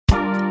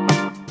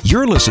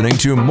You're listening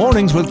to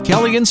Mornings with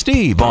Kelly and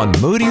Steve on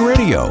Moody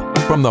Radio.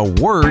 From the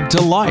Word to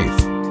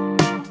Life.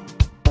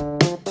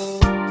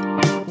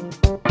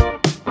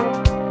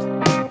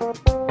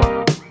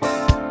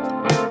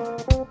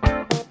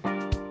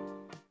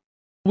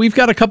 We've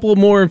got a couple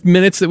more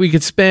minutes that we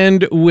could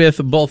spend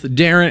with both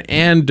Darren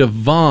and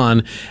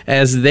Devon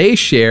as they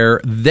share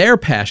their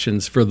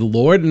passions for the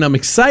Lord. And I'm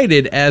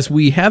excited as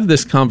we have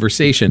this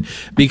conversation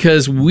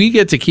because we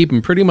get to keep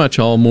them pretty much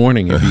all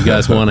morning if you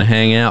guys want to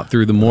hang out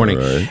through the morning.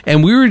 Right.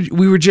 And we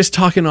were just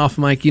talking off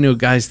mic,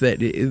 guys, that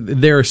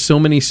there are so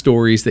many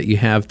stories that you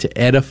have to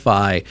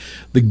edify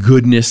the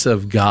goodness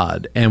of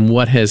God and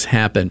what has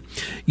happened.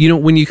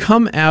 When you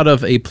come out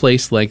of a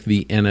place like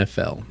the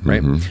NFL,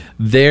 right,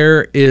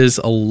 there is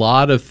a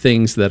lot of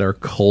things that are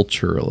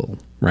cultural,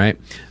 right?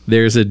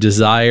 There's a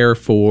desire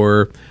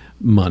for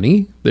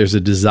money. There's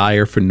a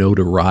desire for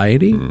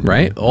notoriety,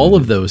 right? All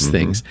of those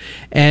things.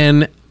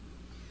 And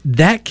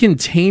that can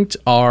taint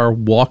our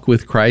walk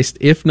with Christ,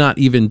 if not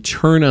even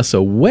turn us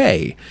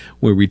away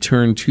when we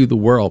turn to the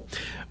world.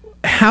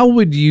 How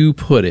would you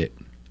put it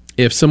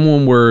if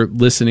someone were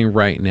listening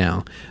right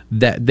now,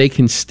 that they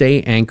can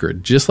stay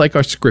anchored, just like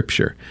our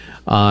scripture?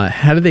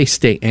 How do they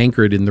stay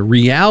anchored in the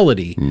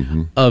reality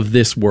of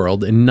this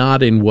world and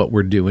not in what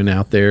we're doing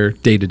out there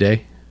day to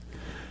day?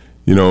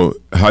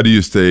 How do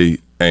you stay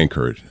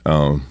anchored?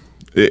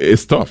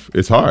 It's tough.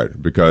 It's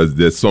hard because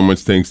there's so much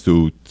things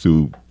to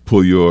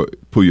pull your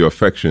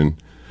affection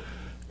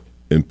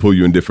and pull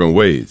you in different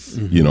ways.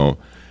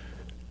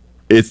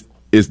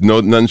 It's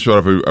nothing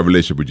short of a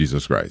relationship with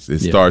Jesus Christ. It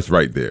starts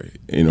right there,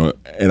 and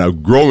a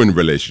growing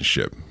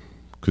relationship,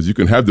 because you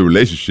can have the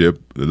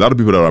relationship. A lot of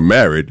people that are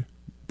married,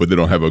 but they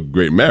don't have a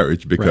great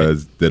marriage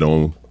because they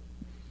don't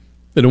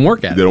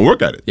work at it. They don't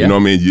work at it. Yeah. You know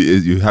what I mean?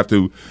 You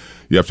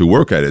have to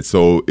work at it.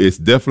 So it's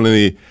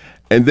definitely,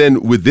 and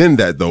then within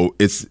that though,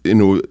 it's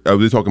I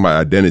was talking about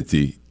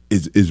identity.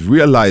 Is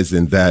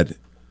realizing that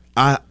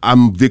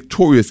I'm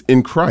victorious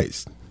in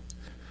Christ.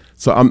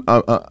 So I'm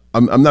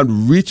not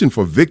reaching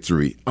for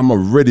victory. I'm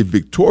already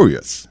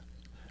victorious.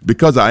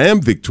 Because I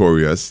am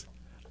victorious,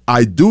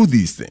 I do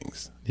these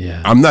things.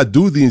 Yeah. I'm not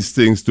doing these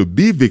things to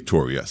be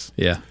victorious.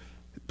 Yeah.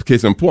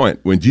 Case in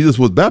point, when Jesus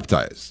was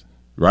baptized,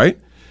 right?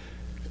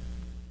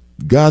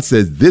 God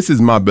says, "This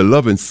is my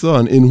beloved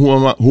Son in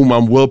whom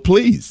I'm well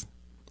pleased."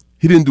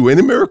 He didn't do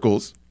any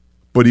miracles,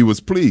 but he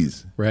was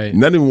pleased. Right.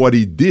 Not in what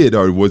he did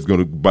or was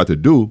about to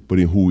do, but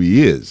in who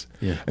he is.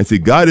 Yeah. And see,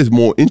 God is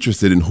more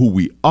interested in who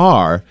we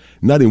are,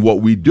 not in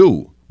what we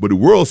do. But the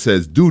world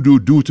says, do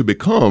to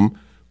become.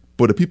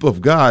 But the people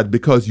of God,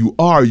 because you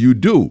are, you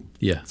do.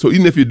 Yeah. So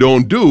even if you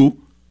don't do,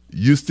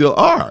 you still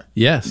are.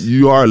 Yes.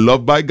 You are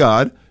loved by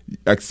God,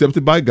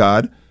 accepted by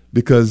God,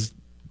 because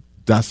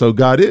that's how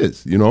God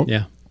is,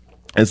 Yeah.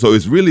 And so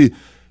it's really,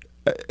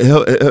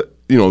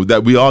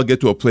 that we all get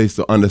to a place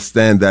to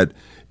understand that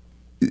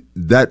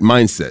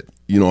mindset,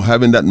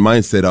 having that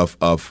mindset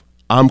of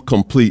I'm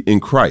complete in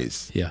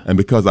Christ. Yeah. And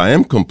because I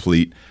am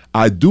complete,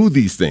 I do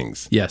these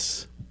things.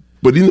 Yes.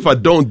 But even if I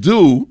don't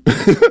do,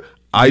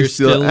 I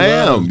still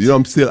am.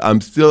 Loved.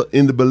 I'm still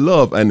in the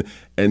beloved.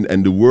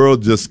 And the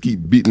world just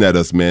keep beating at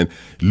us, man.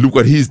 Look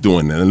what he's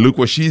doing and look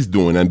what she's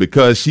doing. And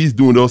because she's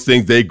doing those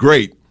things, they're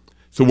great.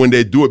 So when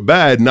they do it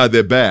bad, now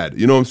they're bad.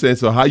 You know what I'm saying?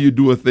 So how you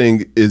do a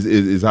thing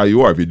is how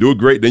you are. If you do it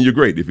great, then you're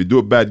great. If you do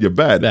it bad, you're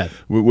bad.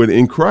 When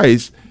in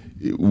Christ,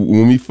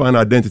 when we find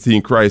identity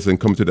in Christ and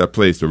come to that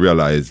place to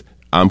realize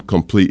I'm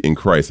complete in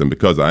Christ, and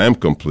because I am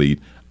complete,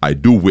 I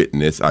do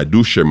witness, I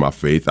do share my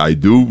faith, I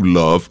do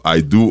love,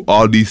 I do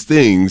all these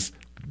things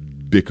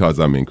because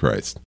I'm in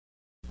Christ.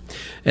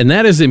 And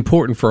that is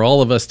important for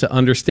all of us to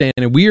understand,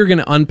 and we are going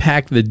to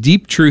unpack the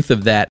deep truth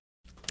of that.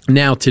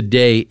 Now,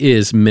 today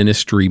is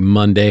Ministry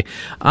Monday.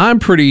 I'm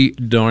pretty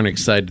darn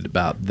excited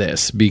about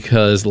this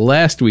because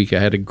last week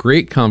I had a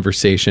great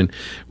conversation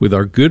with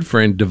our good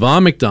friend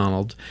Devon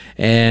McDonald,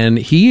 and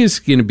he is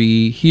going to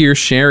be here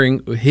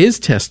sharing his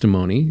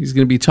testimony. He's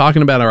going to be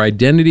talking about our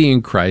identity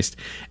in Christ,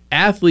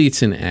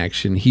 athletes in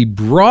action. He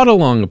brought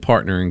along a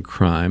partner in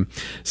crime.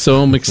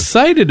 So I'm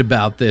excited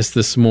about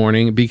this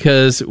morning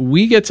because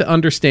we get to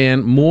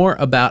understand more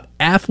about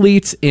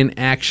athletes in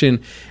action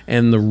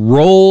and the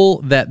role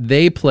that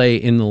they play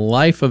in the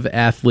life of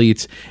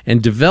athletes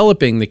and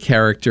developing the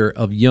character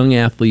of young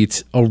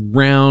athletes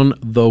around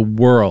the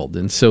world.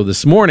 And so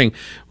this morning,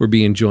 we're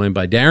being joined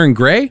by Darren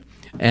Gray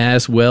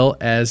as well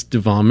as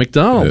Devon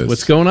McDonald. Yes.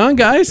 What's going on,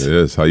 guys?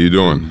 Yes, how you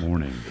doing? Good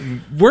morning.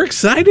 We're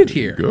excited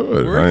here.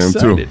 Good. We're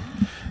excited. am too.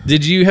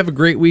 Did you have a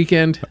great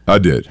weekend? I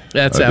did.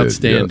 That's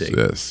outstanding.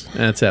 Yes.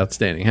 That's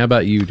outstanding. How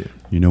about you, dude?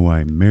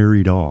 I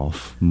married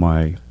off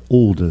my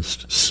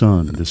oldest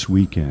son this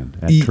weekend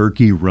at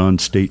Turkey Run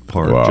State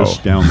Park,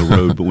 just down the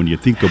road. But when you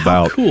think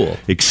about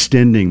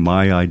extending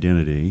my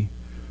identity,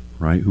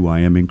 right, who I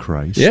am in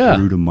Christ,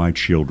 through to my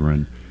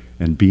children,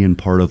 and being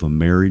part of a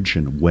marriage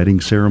and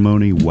wedding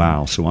ceremony,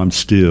 wow. So I'm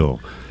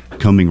still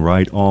coming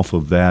right off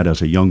of that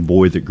as a young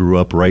boy that grew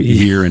up right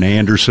here in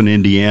Anderson,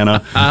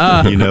 Indiana.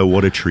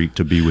 What a treat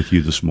to be with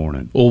you this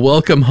morning. Well,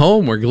 welcome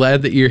home. We're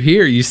glad that you're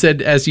here. You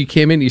said, as you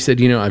came in, you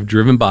said, I've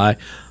driven by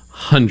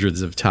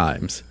hundreds of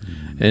times.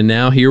 And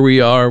now here we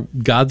are.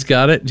 God's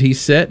got it. He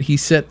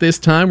set this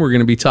time. We're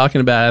going to be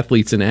talking about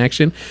Athletes in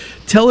Action.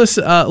 Tell us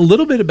a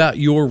little bit about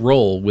your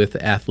role with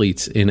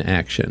Athletes in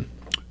Action.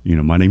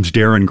 My name's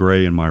Darren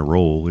Gray, and my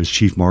role is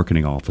Chief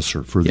Marketing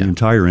Officer for the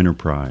entire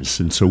enterprise.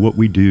 And so what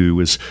we do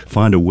is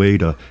find a way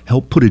to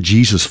help put a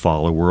Jesus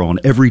follower on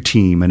every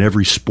team and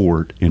every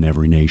sport in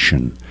every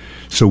nation.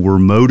 So we're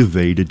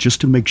motivated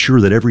just to make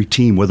sure that every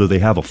team, whether they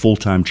have a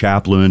full-time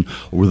chaplain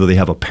or whether they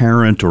have a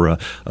parent or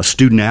a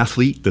student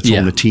athlete that's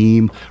on the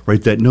team,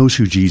 right, that knows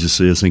who Jesus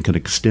is and can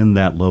extend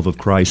that love of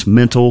Christ,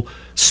 mental,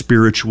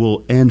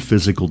 spiritual, and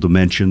physical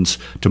dimensions,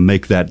 to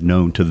make that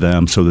known to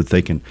them so that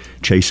they can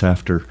chase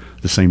after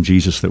the same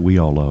Jesus that we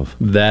all love.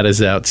 That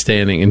is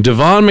outstanding. And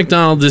Devon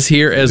McDonald is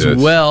here as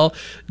well.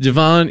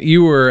 Devon,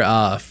 you were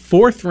a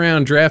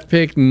fourth-round draft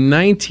pick,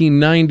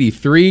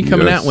 1993,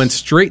 coming out, went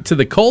straight to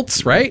the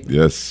Colts, right?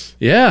 Yes.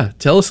 Yeah.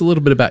 Tell us a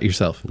little bit about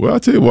yourself. Well, I'll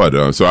tell you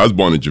what. So I was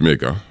born in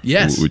Jamaica.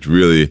 Yes. Which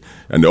really,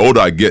 and the older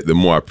I get, the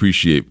more I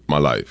appreciate my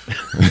life.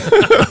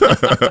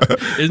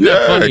 Isn't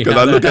that funny? Because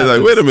I look at it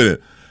like, wait a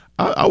minute.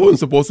 I wasn't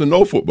supposed to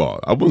know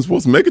football. I wasn't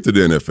supposed to make it to the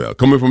NFL.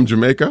 Coming from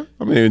Jamaica,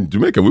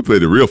 Jamaica, we play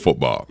the real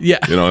football. Yeah.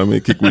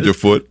 Kick with your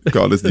foot. You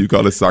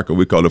call it soccer,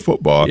 we call it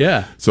football.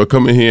 Yeah. So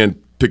coming here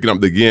and picking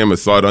up the game, I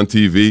saw it on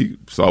TV,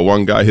 saw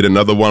one guy hit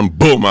another one,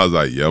 boom, I was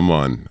like, yeah,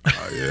 man.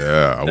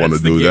 I want to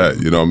do that.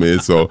 You know what I mean?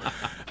 So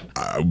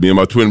me and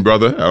my twin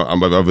brother, I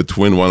have a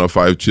twin, one of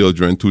 5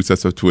 children, 2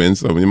 sets of twins.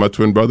 So me and my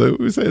twin brother,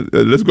 we said,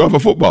 let's go out for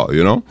football,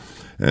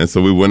 And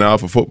so we went out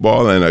for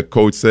football, and a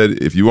coach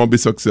said, if you want to be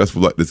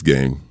successful at this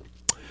game,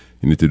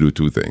 you need to do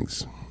 2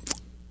 things.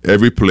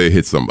 Every play,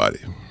 hit somebody.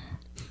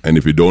 And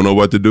if you don't know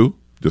what to do,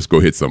 just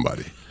go hit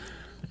somebody.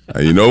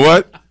 And you know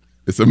what?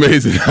 It's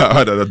amazing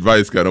how that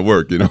advice kind of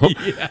works,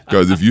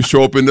 Because if you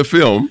show up in the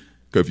film,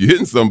 if you're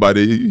hitting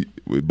somebody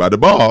by the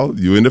ball,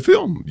 you're in the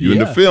film. You're in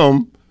the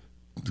film,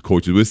 the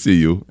coaches will see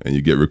you, and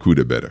you get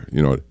recruited better.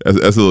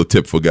 That's a little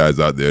tip for guys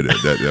out there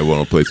that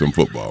want to play some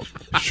football.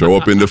 Show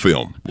up in the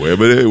film.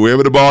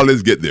 Wherever the ball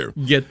is, get there.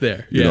 Get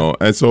there.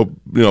 And so,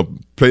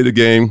 play the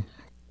game.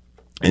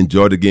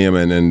 Enjoy the game,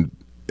 and then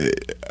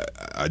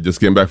I just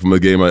came back from a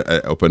game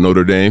up at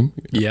Notre Dame.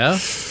 Yeah.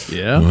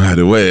 By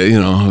the way,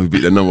 we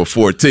beat the number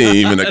 4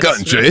 team in the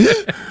country.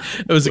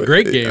 It was a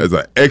great game. It was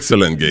an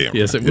excellent game.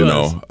 Yes, it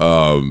was.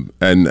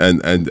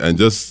 And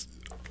just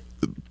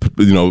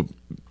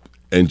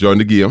enjoying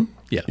the game.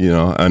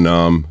 Yeah.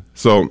 And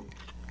so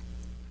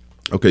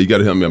okay, you got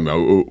to help me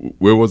out.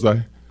 Where was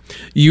I?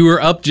 You were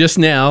up just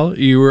now.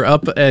 You were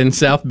up in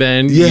South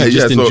Bend. You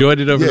just enjoyed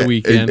it over the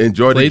weekend.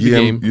 Enjoyed the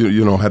game.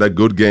 Had a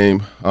good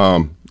game.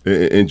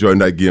 Enjoying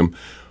that game.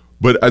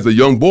 But as a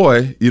young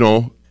boy,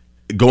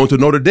 going to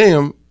Notre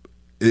Dame,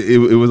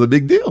 it was a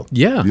big deal.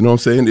 Yeah. You know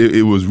what I'm saying?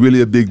 It was really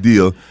a big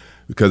deal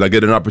because I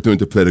get an opportunity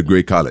to play at a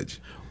great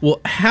college.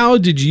 Well, how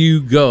did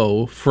you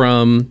go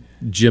from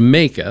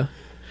Jamaica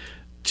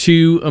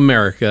to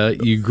America?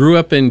 You grew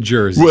up in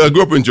Jersey. Well, I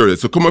grew up in Jersey.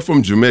 So coming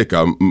from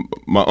Jamaica,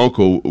 my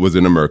uncle was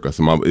in America.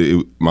 So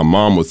my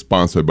mom was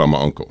sponsored by my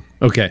uncle.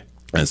 Okay.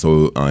 And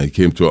so he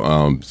came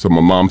to, so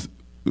my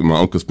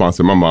uncle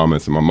sponsored my mom,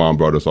 and so my mom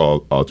brought us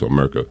all to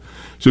America.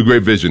 She's a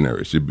great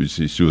visionary. She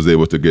was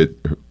able to get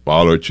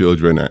all her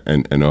children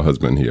and her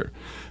husband here.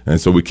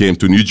 And so we came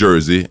to New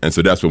Jersey, and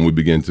so that's when we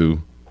began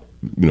to,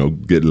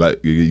 get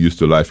used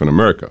to life in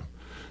America.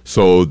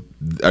 So,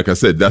 like I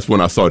said, that's when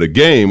I saw the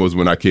game, was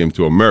when I came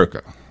to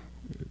America.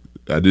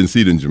 I didn't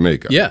see it in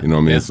Jamaica. Yeah. You know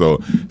what I mean? So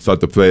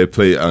started to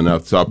play, and I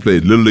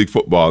played Little League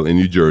football in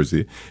New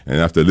Jersey.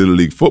 And after Little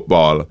League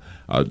football,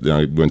 I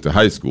went to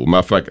high school. Matter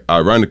of fact,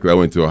 ironically, I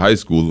went to a high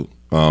school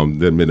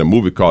that made a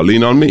movie called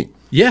Lean on Me.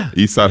 Yeah.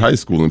 Eastside High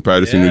School in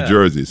Paterson, New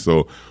Jersey.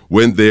 So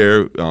went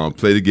there,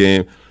 played the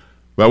game.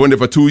 But I went there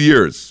for 2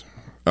 years.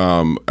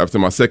 After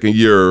my second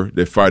year,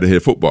 they fired the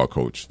head football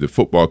coach. The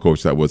football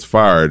coach that was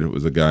fired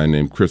was a guy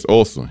named Chris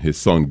Olson. His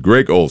son,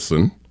 Greg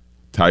Olson,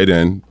 tight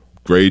end,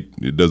 great,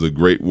 he does a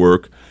great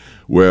work.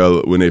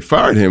 Well, when they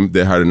fired him,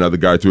 they hired another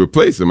guy to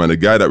replace him. And the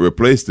guy that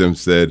replaced him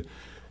said,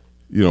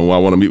 I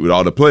want to meet with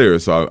all the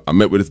players. So I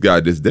met with this guy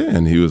this day,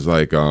 and he was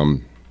like, so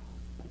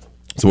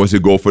what's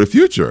your goal for the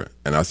future?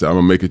 And I said, I'm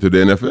going to make it to the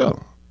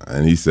NFL.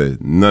 And he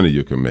said, none of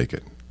you can make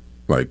it.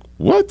 Like,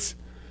 what?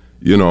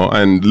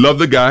 And love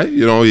the guy,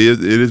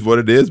 it is what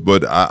it is,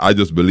 but I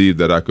just believed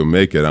that I could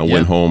make it. I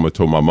went home and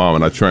told my mom,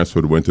 and I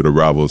transferred, went to the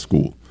rival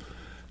school.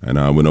 And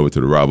I went over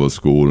to the rival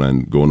school,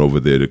 and going over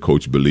there, the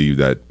coach believed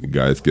that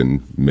guys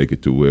can make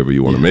it to wherever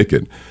you want to make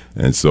it.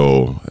 And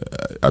so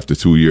after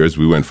 2 years,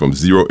 we went from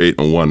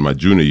 0-8-1 my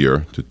junior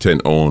year to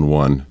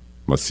 10-0-1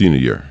 my senior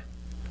year.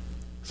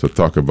 So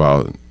talk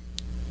about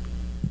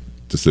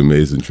this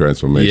amazing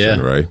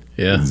transformation, right?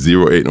 Yeah.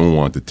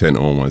 0-8-1 to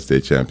 10-1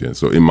 state champion.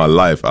 So in my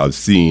life, I've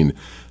seen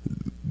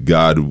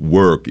God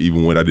work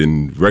even when I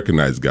didn't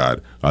recognize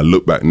God. I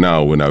look back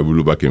now, when I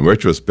look back in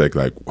retrospect,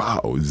 like, wow,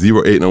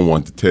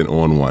 0-8-1 to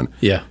 10-1.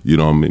 Yeah. You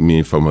know what I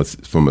mean? From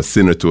a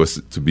sinner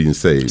to being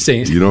saved.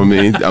 Saint. You know what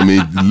I mean? I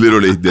mean,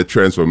 literally the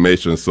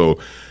transformation. So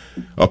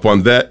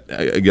upon that,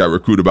 I got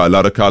recruited by a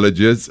lot of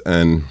colleges,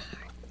 and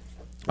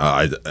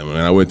when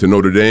I went to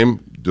Notre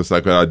Dame, just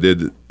like I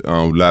did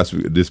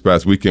this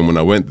past weekend when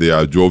I went there,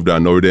 I drove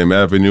down Notre Dame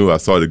Avenue. I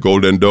saw the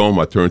Golden Dome.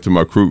 I turned to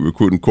my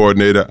recruiting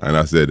coordinator, and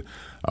I said,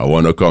 I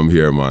want to come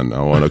here, man.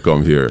 I want to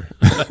come here.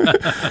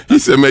 He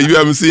said, man, you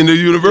haven't seen the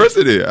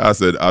university. I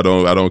said, I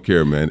don't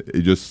care, man.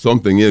 It's just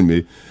something in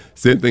me.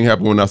 Same thing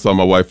happened when I saw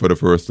my wife for the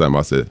first time.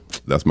 I said,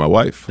 that's my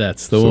wife.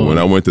 That's the one. So when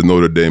I went to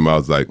Notre Dame, I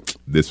was like,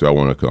 this is where I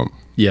want to come.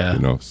 Yeah. You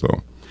know, so.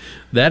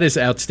 That is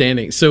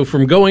outstanding. So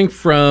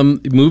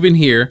from moving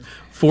here,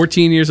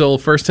 14 years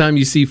old, first time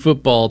you see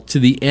football, to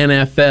the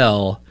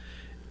NFL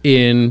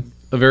in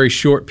a very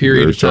short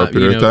period of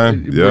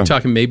time. Yeah. We're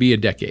talking maybe a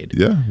decade.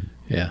 Yeah.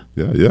 Yeah.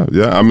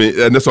 Yeah. I mean,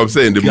 and that's what I'm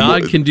saying.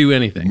 God can do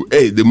anything.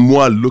 Hey, the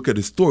more I look at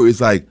the story,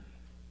 it's like,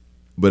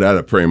 but I had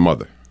a praying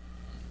mother.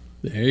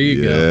 There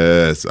you go.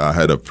 Yes, I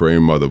had a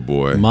praying mother,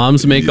 boy.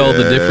 Moms make all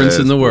the difference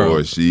in the world.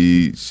 Boy,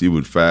 she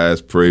would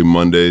fast, pray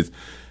Mondays,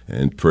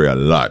 and pray a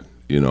lot,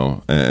 you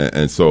know.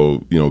 And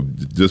so, you know,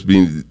 just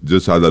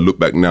as I look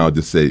back now,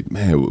 just say,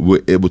 man,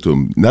 we're able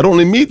to, not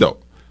only me though,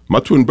 my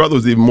twin brother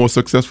was even more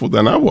successful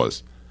than I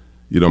was.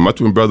 You know, my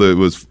twin brother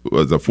was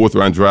a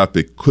fourth-round draft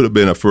pick, could have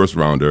been a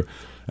first-rounder,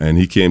 and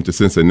he came to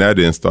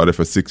Cincinnati and started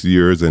for 6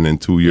 years and then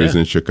 2 years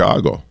in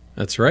Chicago.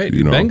 That's right.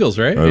 You know, Bengals,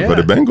 right? For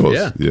the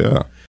Bengals,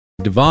 yeah.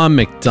 Devon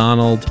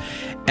McDonald,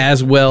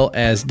 as well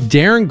as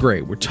Darren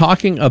Gray. We're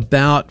talking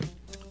about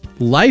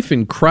life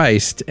in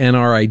Christ and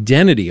our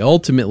identity.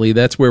 Ultimately,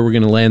 that's where we're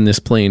going to land this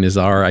plane, is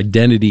our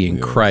identity in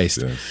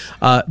Christ.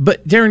 Yes.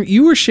 But Darren,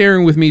 you were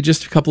sharing with me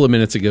just a couple of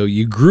minutes ago,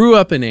 you grew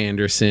up in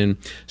Anderson,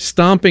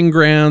 stomping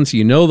grounds,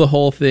 you know the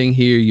whole thing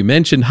here. You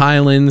mentioned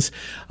Highlands.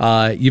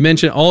 You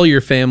mentioned all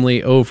your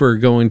family over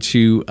going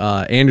to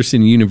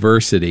Anderson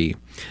University.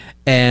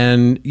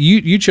 And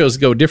you chose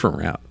to go a different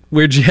route.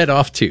 Where'd you head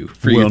off to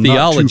for your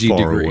theology not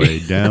too far degree? Away.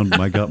 Down,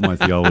 I got my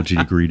theology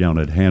degree down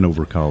at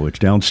Hanover College,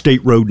 down State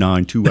Road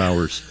 9, 2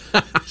 hours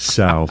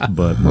south.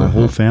 But my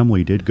whole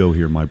family did go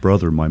here. My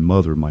brother, my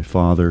mother, my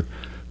father,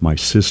 my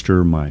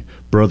sister, my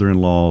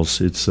brother-in-laws.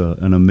 It's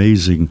an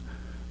amazing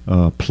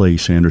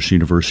place. Anderson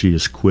University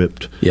has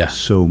equipped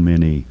so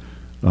many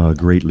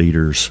great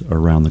leaders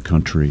around the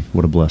country.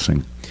 What a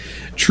blessing.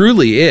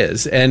 Truly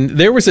is. And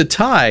there was a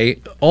tie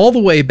all the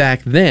way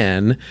back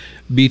then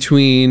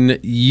between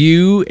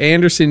you,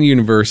 Anderson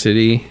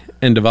University,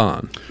 and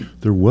Devon.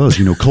 There was.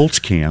 You know, Colts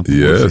Camp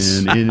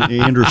was in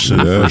Anderson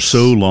for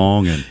so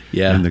long,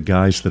 and the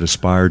guys that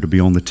aspired to be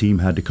on the team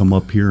had to come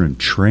up here and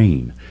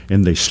train.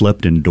 And they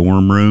slept in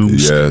dorm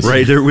rooms. Yes.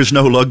 Right? There was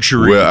no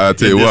luxury. Well, I'll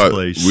tell you what,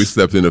 place. we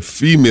slept in a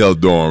female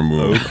dorm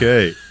room.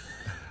 Okay.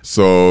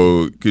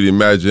 So could you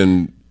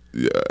imagine?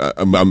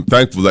 I'm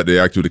thankful that they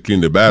actually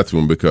cleaned the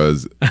bathroom,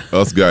 because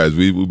us guys,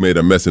 we made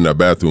a mess in our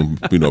bathroom,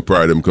 you know,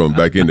 prior to them coming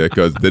back in there,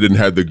 because they didn't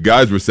have the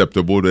guys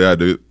receptacle. They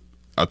had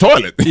a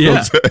toilet. You know what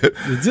I'm saying?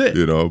 That's it.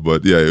 You know,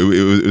 but yeah,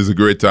 it was a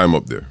great time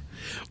up there.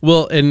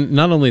 Well, and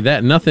not only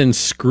that, nothing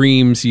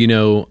screams, you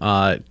know,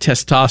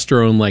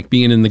 testosterone like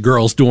being in the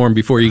girls' dorm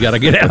before you got to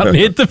get out and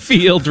hit the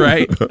field,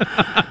 right?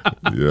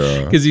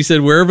 Yeah. Because he said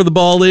wherever the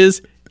ball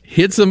is,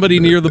 hit somebody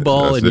near the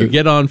ball and you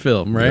get on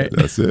film, right?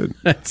 Yeah, that's it.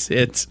 That's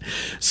it.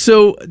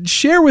 So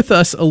share with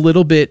us a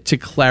little bit to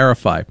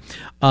clarify.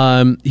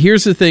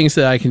 Here's the things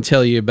that I can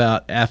tell you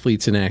about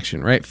Athletes in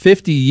Action, right?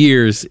 50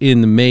 years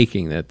in the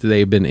making that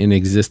they've been in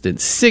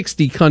existence,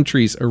 60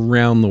 countries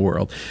around the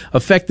world,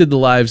 affected the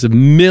lives of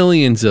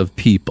millions of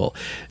people.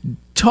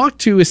 Talk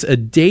to us a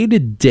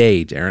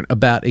day-to-day, Darren,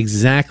 about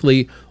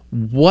exactly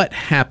what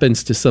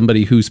happens to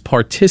somebody who's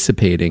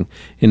participating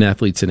in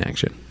Athletes in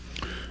Action.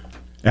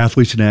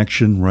 Athletes in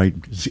Action, right?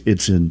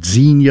 It's in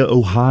Xenia,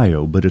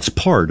 Ohio, but it's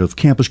part of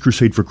Campus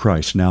Crusade for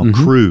Christ, now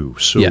Cru.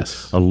 So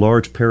a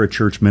large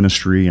parachurch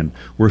ministry, and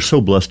we're so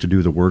blessed to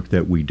do the work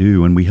that we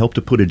do, and we help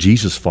to put a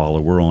Jesus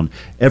follower on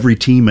every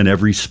team and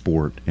every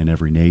sport and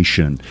every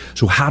nation.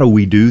 So how do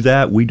we do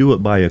that? We do it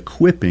by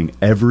equipping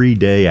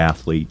everyday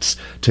athletes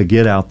to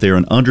get out there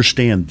and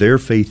understand their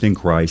faith in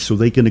Christ so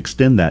they can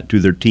extend that to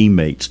their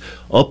teammates,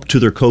 up to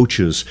their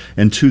coaches,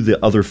 and to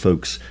the other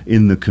folks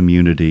in the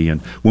community.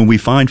 And when we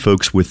find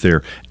folks with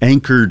their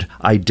anchored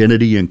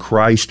identity in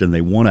Christ and they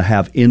want to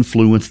have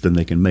influence, then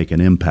they can make an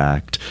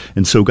impact.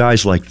 And so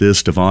guys like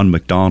this, Devon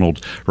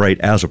McDonald, right,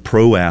 as a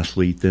pro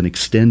athlete, then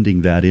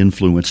extending that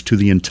influence to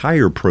the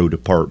entire pro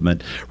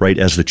department, right,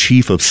 as the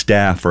chief of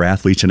staff for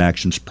Athletes in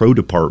Action's pro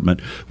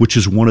department, which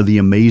is one of the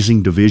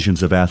amazing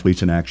divisions of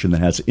Athletes in Action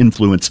that has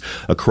influence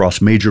across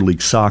Major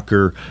League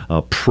Soccer,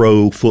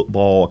 pro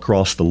football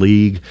across the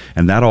league.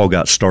 And that all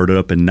got started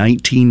up in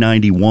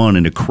 1991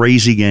 in a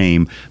crazy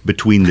game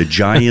between the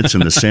Giants and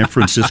and the San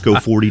Francisco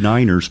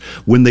 49ers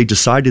when they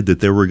decided that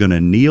they were going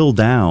to kneel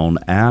down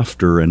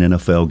after an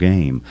NFL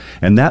game.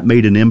 And that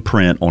made an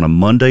imprint on a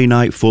Monday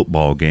night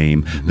football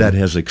game that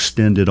has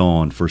extended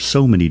on for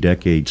so many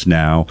decades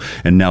now.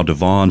 And now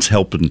Devon's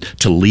helping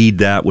to lead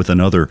that with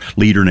another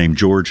leader named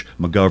George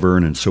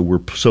McGovern. And so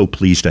we're so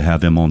pleased to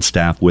have him on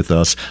staff with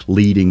us,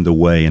 leading the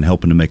way and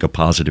helping to make a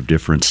positive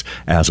difference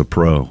as a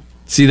pro.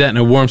 See that, and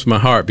it warms my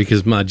heart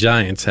because my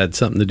Giants had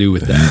something to do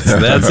with that. So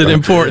that's an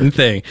important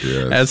thing.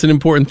 Yes. That's an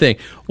important thing.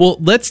 Well,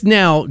 let's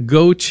now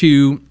go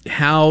to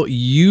how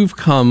you've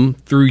come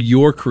through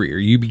your career.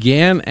 You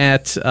began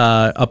at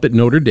up at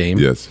Notre Dame.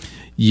 Yes.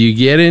 You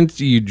get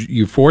into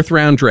you fourth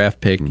round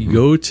draft pick. You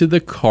go to the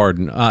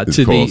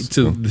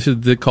to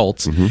the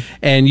Colts,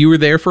 and you were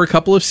there for a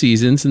couple of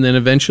seasons, and then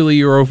eventually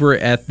you're over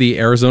at the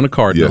Arizona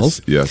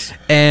Cardinals. Yes.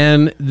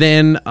 And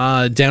then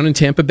down in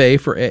Tampa Bay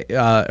for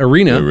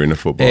Arena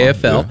Football,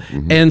 AFL.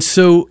 Yeah. And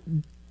so,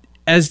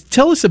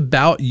 tell us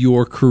about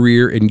your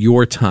career and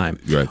your time.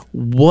 Right.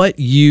 What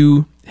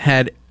you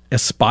had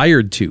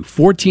aspired to.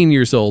 14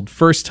 years old,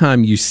 first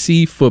time you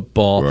see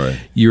football. Right.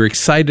 You're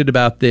excited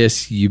about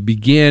this. You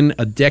begin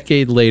a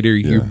decade later,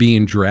 you're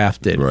being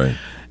drafted. Right.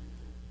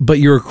 But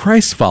you're a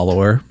Christ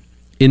follower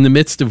in the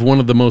midst of one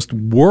of the most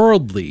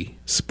worldly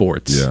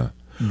sports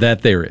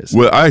that there is.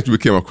 Well, I actually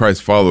became a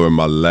Christ follower in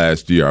my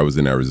last year. I was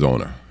in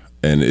Arizona.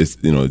 And it's,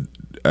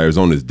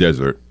 Arizona is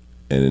desert.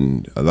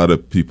 And a lot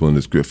of people in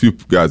a few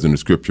guys in the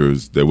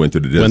scriptures that went to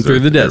the desert. Went through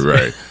the desert.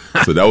 Right.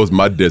 So that was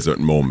my desert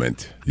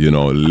moment,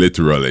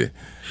 literally.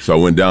 So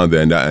I went down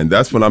there, and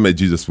that's when I met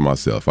Jesus for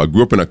myself. I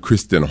grew up in a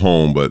Christian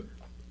home, but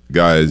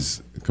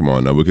guys, come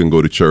on, now we can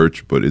go to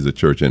church, but is the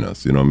church in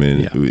us? You know what I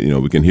mean? Yeah.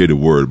 We can hear the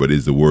word, but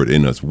is the word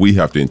in us? We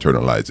have to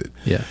internalize it.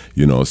 Yeah.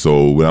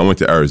 So when I went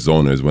to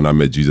Arizona is when I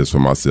met Jesus for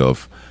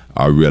myself.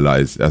 I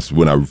realized, that's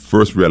when I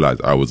first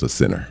realized I was a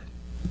sinner.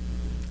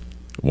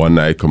 One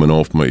night, coming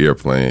off my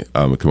airplane,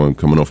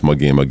 coming off my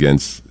game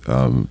against,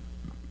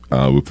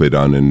 we played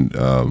down in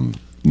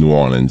New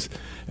Orleans,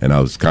 and I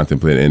was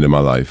contemplating the end of my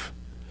life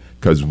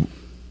because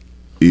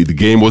the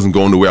game wasn't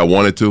going the way I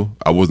wanted to.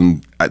 I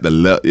wasn't at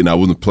the I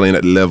wasn't playing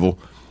at the level,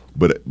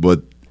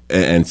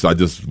 and so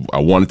I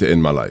wanted to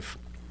end my life,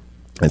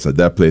 and so at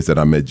that place that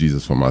I met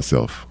Jesus for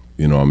myself.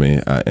 You know what I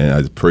mean? And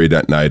I prayed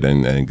that night,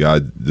 and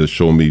God just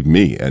showed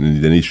me,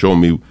 and then He showed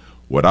me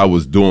what I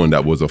was doing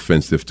that was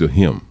offensive to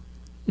Him.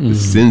 The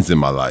sins in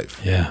my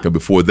life. Yeah. Because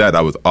before that,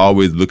 I was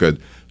always look at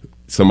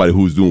somebody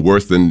who's doing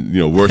worse thing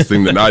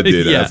than I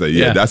did. And I say,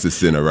 that's a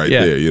sinner right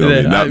there. You know what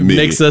I mean? Not me.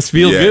 Makes us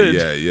feel good.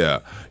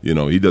 Yeah.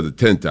 He does it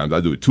 10 times. I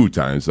do it 2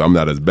 times, so I'm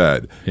not as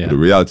bad. Yeah. But the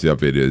reality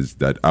of it is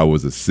that I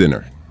was a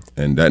sinner.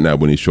 And that night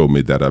when He showed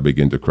me that, I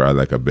began to cry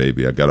like a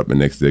baby. I got up the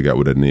next day, got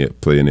with a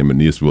player named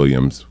Aeneas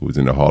Williams, who was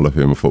in the Hall of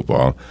Fame of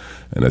football.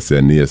 And I said,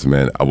 Aeneas,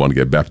 man, I want to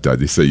get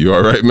baptized. He said, you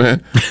all right,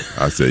 man?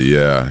 I said,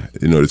 yeah.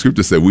 The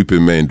scripture said,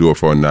 weeping may endure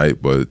for a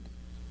night, but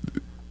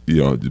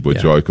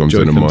joy comes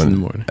in the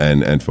morning.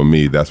 And for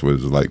me, that's what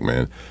it's like,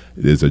 man.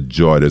 There's a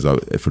joy.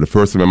 For the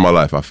first time in my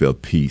life, I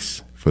felt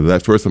peace. For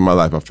that first time in my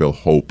life, I felt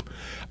hope.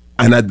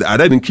 And I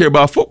didn't care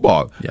about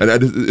football. Yeah.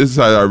 And it's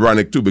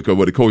ironic, too, because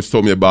what the coach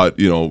told me about,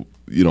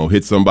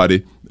 hit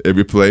somebody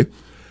every play.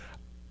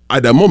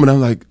 At that moment,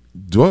 I'm like,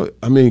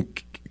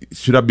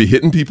 should I be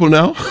hitting people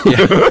now?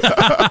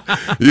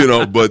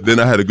 Yeah. But then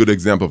I had a good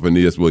example of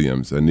Aeneas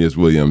Williams. Aeneas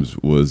Williams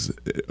was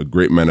a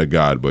great man of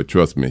God, but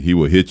trust me, he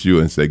will hit you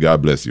and say,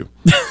 God bless you.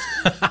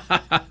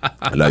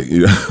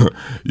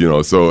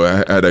 So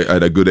I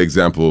had a good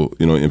example,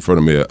 in front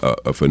of me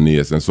of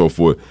Aeneas and so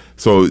forth.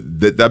 So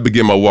that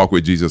began my walk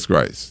with Jesus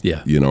Christ.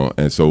 Yeah.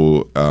 And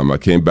so I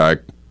came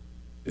back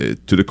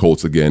to the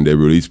Colts again. They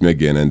released me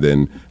again, and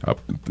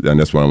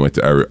that's when I went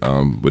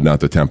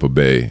to Tampa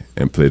Bay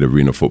and played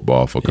arena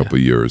football for a couple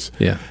of years.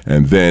 Yeah.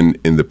 And then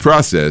in the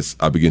process,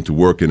 I began to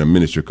work in a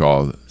ministry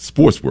called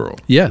Sports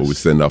World. Yes. Where we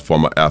send out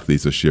former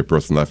athletes to share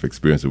personal life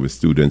experiences with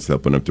students,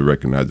 helping them to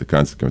recognize the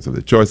consequences of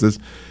their choices,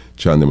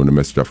 challenging them with the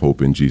message of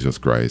hope in Jesus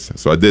Christ.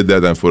 So I did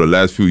that, and for the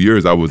last few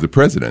years, I was the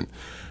president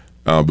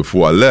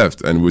before I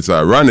left. And what's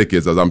ironic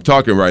is, as I'm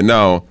talking right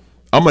now,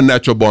 I'm a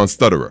natural-born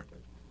stutterer.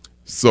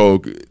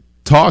 So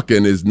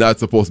talking is not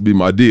supposed to be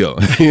my deal,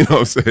 you know what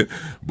I'm saying?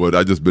 But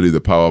I just believe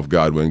the power of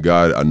God. When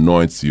God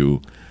anoints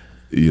you,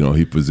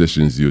 He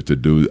positions you to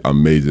do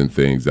amazing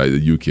things that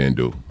you can't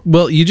do.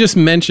 Well, you just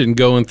mentioned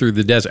going through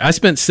the desert. I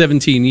spent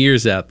 17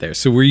 years out there.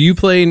 So were you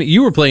playing?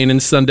 You were playing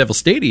in Sun Devil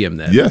Stadium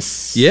then?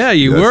 Yes. Yeah,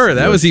 you were.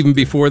 That was even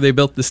before they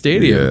built the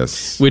stadium.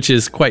 Yes. Which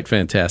is quite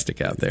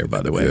fantastic out there,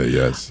 by the way.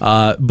 Yeah, yes.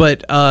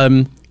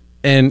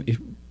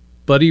 And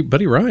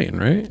Buddy Ryan,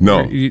 right?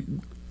 No.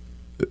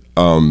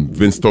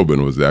 Vince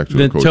Tobin was the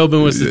actual coach.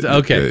 Tobin was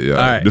okay. Yeah. All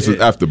right. This was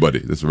after Buddy.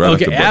 This is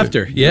right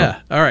after Buddy.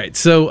 Yeah. All right.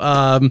 So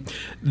I'm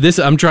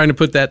trying to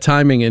put that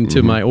timing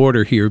into my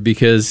order here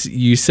because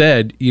you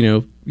said,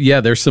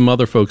 there's some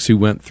other folks who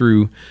went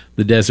through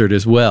the desert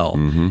as well.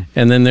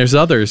 And then there's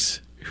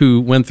others who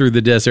went through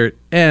the desert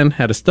and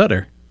had a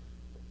stutter.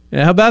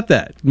 How about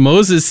that?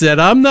 Moses said,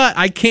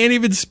 I can't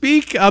even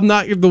speak. I'm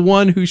not the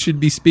one who should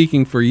be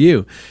speaking for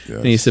you. Yes.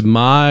 And he said,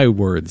 my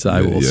words,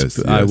 I will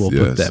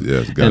put them.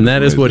 Yes. And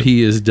that is what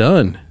he has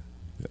done.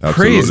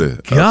 Absolutely.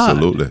 Praise God.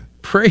 Absolutely.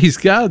 Praise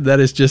God. That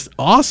is just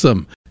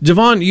awesome.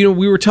 Devon,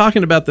 we were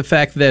talking about the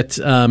fact that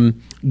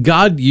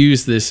God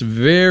used this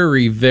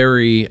very,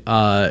 very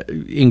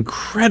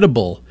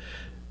incredible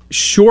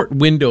short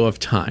window of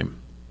time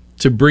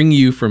to bring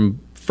you from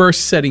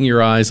first setting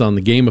your eyes on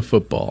the game of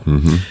football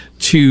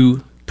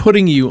to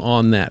putting you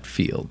on that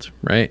field,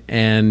 right?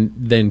 And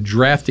then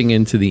drafting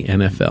into the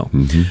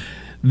NFL.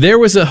 There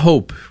was a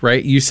hope,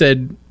 right? You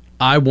said,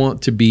 I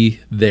want to be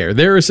there.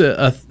 There is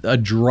a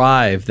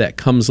drive that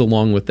comes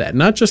along with that,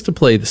 not just to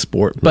play the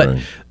sport, but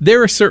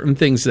there are certain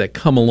things that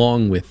come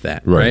along with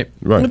that, right?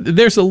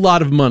 There's a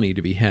lot of money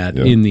to be had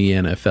in the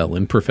NFL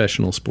and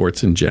professional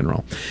sports in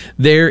general.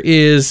 There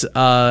is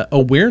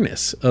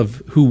awareness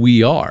of who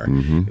we are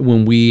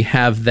when we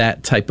have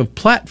that type of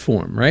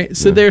platform, right?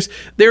 So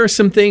there are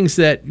some things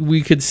that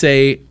we could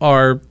say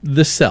are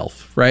the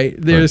self, right?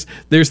 There's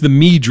the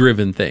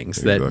me-driven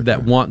things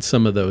that want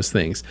some of those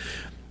things.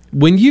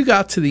 When you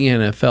got to the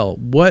NFL,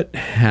 what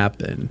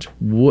happened?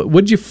 What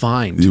did you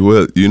find?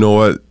 Well, you know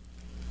what?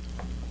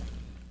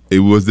 It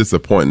was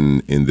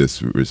disappointing in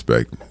this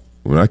respect.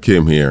 When I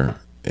came here,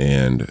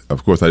 and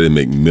of course I didn't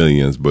make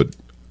millions, but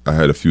I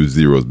had a few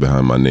zeros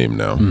behind my name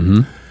now.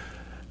 And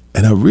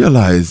I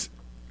realized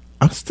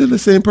I'm still the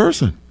same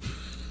person.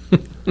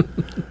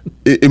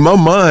 In my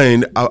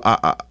mind,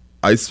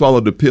 I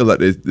swallowed the pill that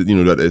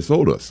they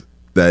sold us.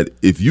 That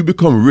if you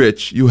become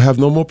rich, you have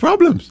no more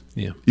problems.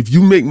 Yeah. If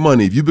you make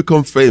money, if you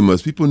become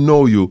famous, people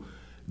know you,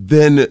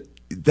 then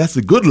that's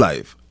a good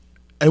life.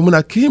 And when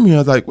I came here, I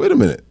was like, wait a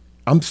minute,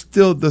 I'm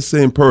still the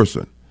same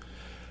person.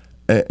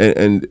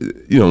 And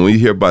when you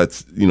hear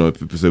about,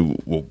 people say,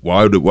 well,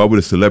 why would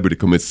a celebrity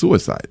commit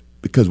suicide?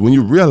 Because when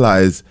you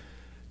realize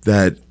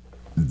that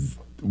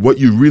what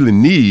you really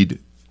need,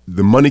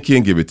 the money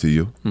can't give it to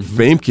you,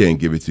 fame can't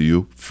give it to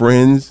you,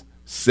 friends,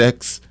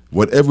 sex,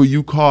 whatever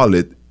you call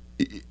it,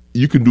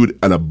 you can do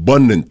an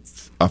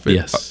abundance of it.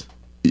 Yes.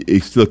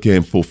 It still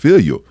can't fulfill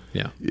you.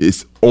 Yeah.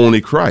 It's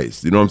only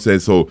Christ. You know what I'm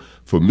saying? So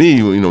for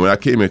me, when I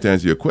came here to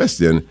answer your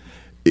question,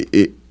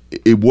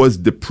 it was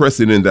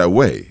depressing in that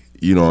way.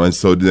 And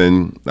so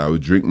then I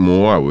would drink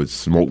more, I would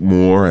smoke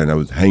more, and I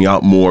would hang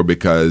out more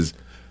because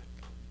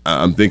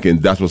I'm thinking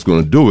that's what's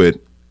going to do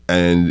it.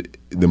 And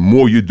the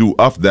more you do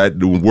of that,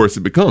 the worse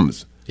it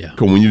becomes. Yeah.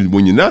 Because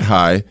when you're not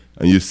high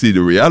and you see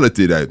the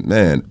reality that,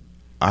 man,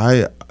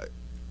 I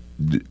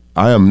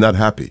am not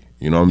happy.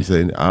 You know what I'm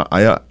saying?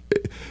 I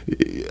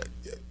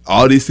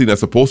all these things I'm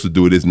supposed to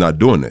do it is not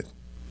doing it.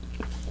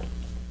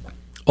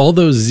 All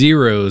those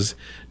zeros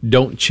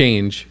don't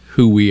change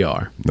who we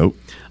are. Nope.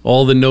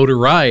 All the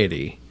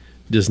notoriety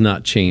does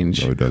not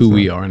change who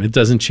we are, and it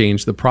doesn't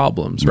change the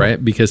problems,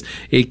 right? Because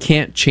it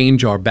can't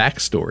change our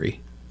backstory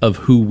of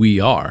who we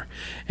are.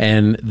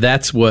 And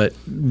that's what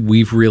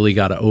we've really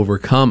got to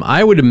overcome.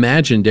 I would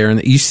imagine, Darren,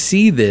 that you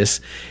see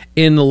this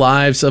in the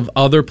lives of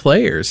other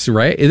players,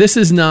 right?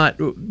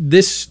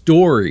 This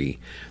story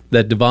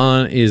that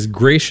Devon is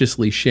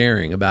graciously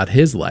sharing about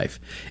his life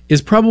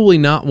is probably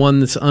not one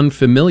that's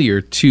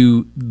unfamiliar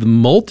to the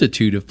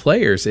multitude of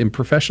players in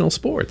professional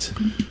sports.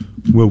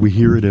 Well, we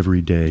hear it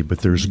every day, but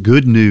there's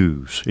good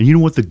news. And you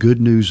know what the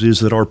good news is?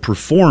 That our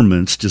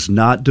performance does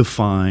not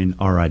define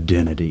our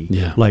identity.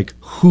 Yeah. Like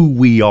who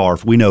we are.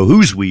 If we know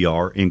whose we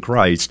are in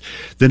Christ,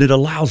 then it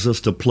allows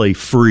us to play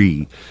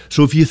free.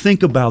 So if you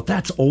think about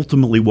that's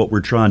ultimately what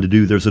we're trying to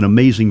do. There's an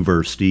amazing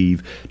verse,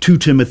 Steve, 2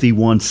 Timothy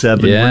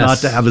 1:7. Yes. We're not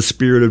to have a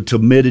spirit of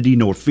timidity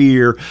nor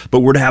fear, but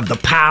we're to have the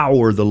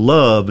power, the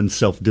love, and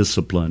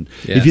self-discipline.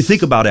 Yes. If you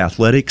think about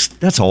athletics,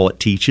 that's all it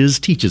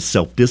teaches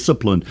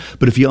self-discipline.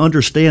 But if you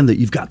understand that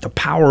you've got the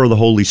power of the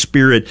Holy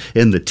Spirit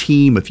in the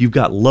team, if you've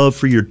got love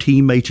for your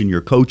teammates and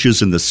your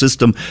coaches and the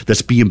system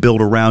that's being built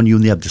around you,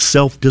 and you have the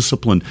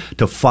self-discipline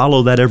to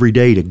follow that every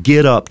day, to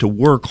get up, to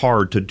work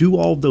hard, to do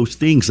all those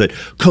things that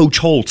Coach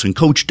Holtz and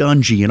Coach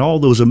Dungy and all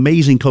those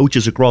amazing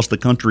coaches across the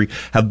country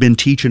have been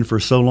teaching for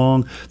so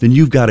long, then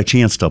you've got a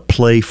chance to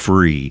play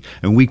free.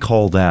 And we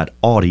call that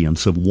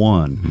audience of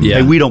one. Yeah.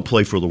 And we don't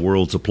play for the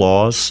world's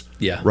applause.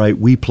 Yeah. Right?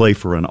 We play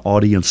for an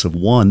audience of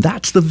one.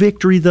 That's the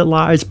victory that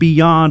lies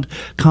beyond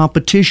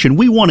competition.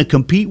 We want to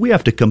compete. We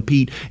have to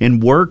compete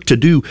and work to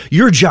do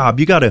your job.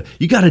 You gotta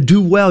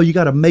do well. You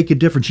gotta make a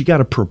difference. You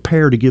gotta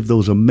prepare to give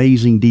those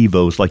amazing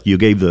devos like you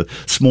gave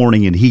this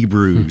morning in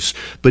Hebrews.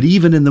 But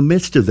even in the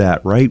midst of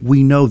that, right,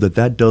 we know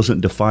that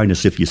doesn't define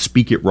us. If you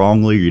speak it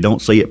wrongly or you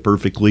don't say it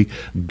perfectly,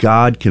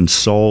 God can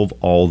solve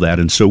all that.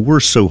 And so we're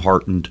so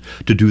heartened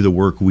to do the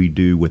work we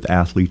do with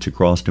athletes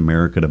across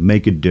America to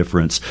make a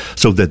difference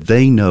so that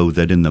they know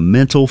that in the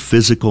mental,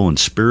 physical, and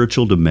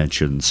spiritual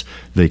dimensions,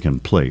 they can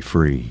play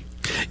free.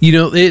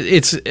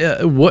 It's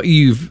what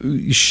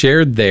you've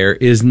shared there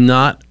is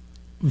not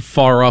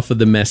far off of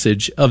the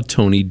message of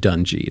Tony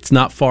Dungy. It's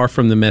not far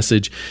from the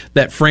message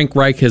that Frank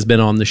Reich has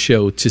been on the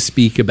show to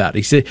speak about.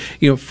 He said,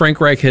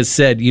 Frank Reich has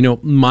said,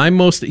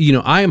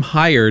 I am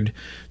hired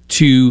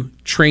to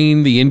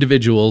train the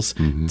individuals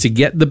to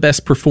get the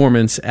best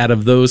performance out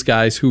of those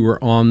guys who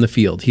are on the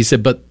field. He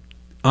said, but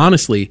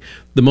honestly,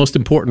 the most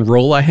important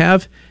role I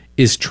have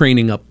is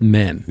training up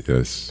men.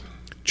 Yes.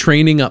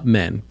 Training up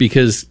men,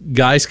 because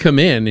guys come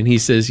in, and he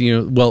says,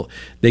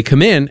 they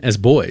come in as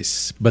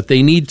boys, but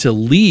they need to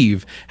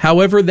leave,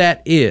 however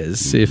that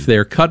is. If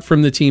they're cut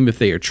from the team, if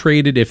they are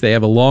traded, if they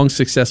have a long,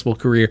 successful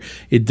career,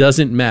 it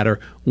doesn't matter.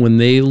 When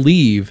they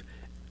leave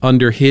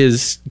under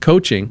his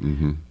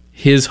coaching,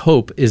 his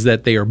hope is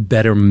that they are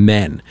better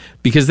men,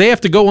 because they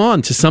have to go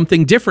on to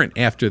something different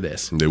after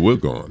this. They will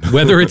go on.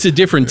 Whether it's a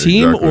different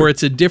team Exactly. or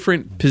it's a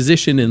different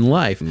position in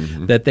life,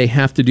 that they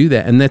have to do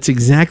that. And that's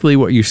exactly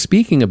what you're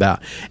speaking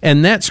about.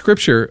 And that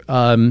scripture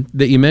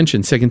that you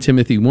mentioned, 2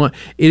 Timothy 1,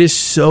 it is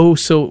so,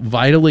 so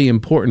vitally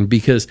important,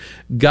 because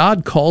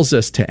God calls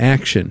us to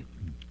action.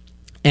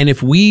 And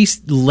if we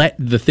let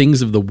the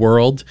things of the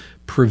world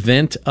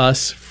prevent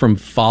us from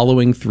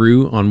following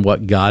through on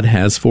what God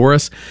has for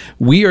us,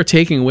 we are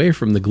taking away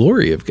from the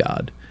glory of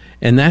God.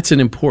 And that's an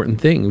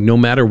important thing. No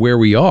matter where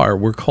we are,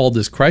 we're called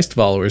as Christ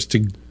followers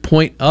to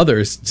point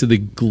others to the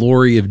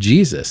glory of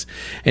Jesus.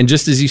 And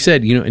just as you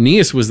said,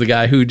 Aeneas was the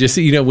guy who just,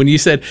 when you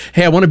said,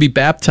 hey, I want to be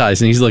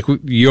baptized, and he's like,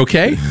 you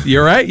okay?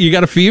 You all right? You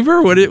got a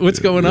fever? What's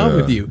going on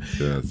with you?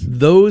 Yes.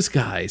 Those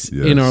guys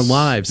in our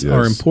lives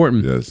are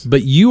important. Yes.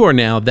 But you are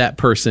now that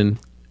person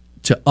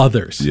to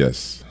others.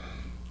 Yes.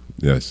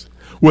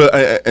 Well,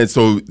 and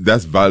so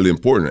that's vitally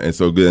important. And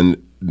so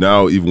then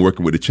now even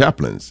working with the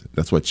chaplains,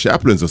 that's why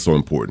chaplains are so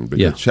important,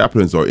 because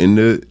chaplains are in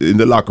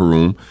the locker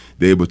room.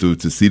 They're able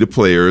to see the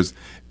players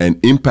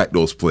and impact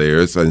those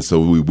players. And so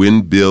we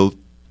win, build,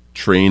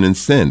 train, and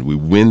send. We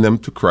win them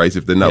to Christ.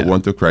 If they're not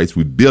won to Christ,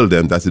 we build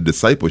them. That's a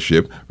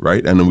discipleship,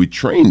 right? And then we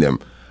train them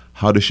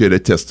how to share their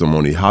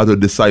testimony, how to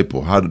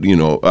disciple, how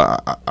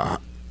to,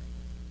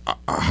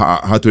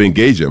 how to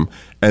engage them,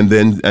 and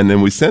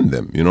then we send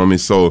them. You know what I mean?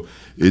 So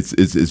it's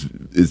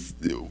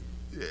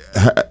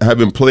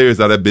having players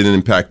that have been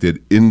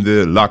impacted in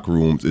the locker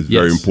rooms is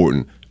very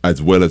important,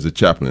 as well as the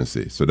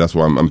chaplaincy. So that's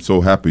why I'm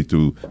so happy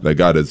that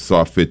God has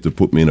saw fit to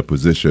put me in a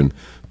position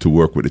to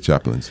work with the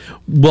chaplains.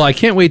 Well, I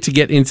can't wait to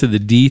get into the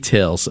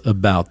details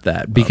about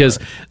that, because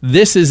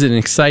this is an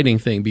exciting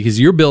thing,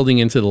 because you're building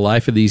into the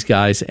life of these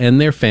guys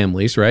and their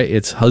families, right?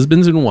 It's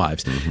husbands and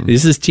wives.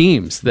 This is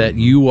teams that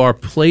you are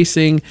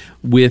placing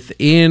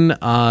within the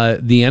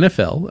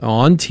NFL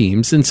on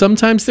teams. And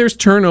sometimes there's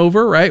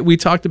turnover, right? We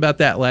talked about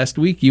that last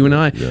week, you and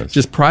I,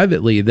 just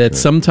privately, that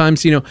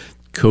sometimes,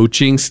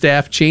 coaching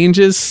staff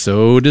changes,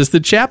 so does the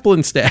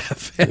chaplain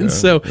staff. And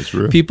so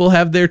people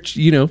have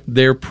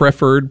their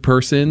preferred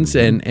persons,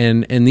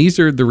 and these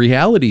are the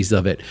realities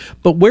of it.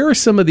 But where are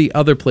some of the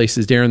other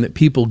places, Darren, that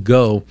people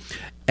go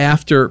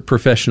after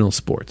professional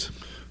sports?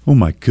 Oh,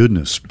 my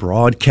goodness.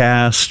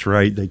 Broadcast,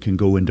 right? They can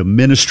go into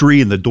ministry,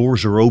 and the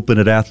doors are open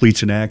at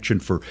Athletes in Action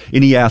for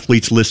any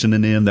athletes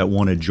listening in that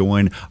want to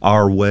join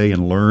our way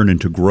and learn and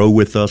to grow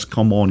with us.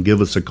 Come on,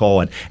 give us a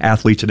call at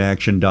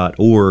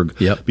athletesinaction.org.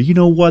 Yep. But you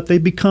know what? They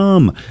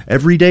become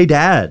everyday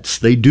dads.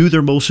 They do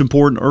their most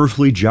important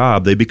earthly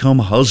job. They become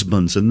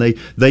husbands, and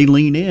they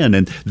lean in,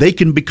 and they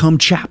can become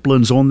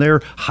chaplains on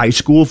their high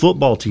school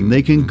football team.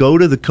 They can go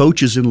to the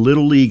coaches in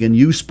Little League and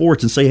youth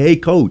sports and say, hey,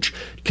 coach,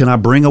 can I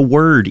bring a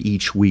word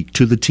each week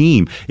to the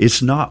team?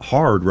 It's not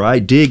hard,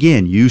 right? Dig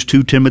in. Use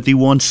 2 Timothy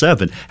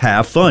 1:7.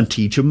 Have fun.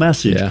 Teach a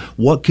message. Yeah.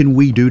 What can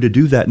we do to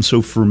do that? And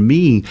so for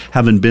me,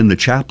 having been the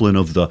chaplain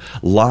of the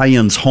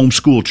Lions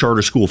homeschool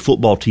charter school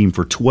football team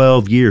for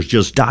 12 years,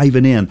 just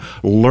diving in,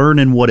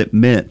 learning what it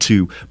meant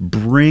to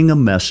bring a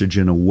message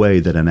in a way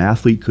that an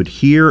athlete could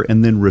hear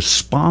and then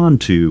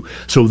respond to,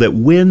 so that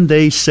when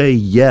they say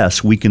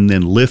yes, we can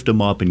then lift them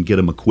up and get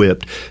them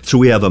equipped. So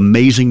we have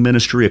amazing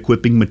ministry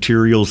equipping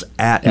materials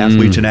at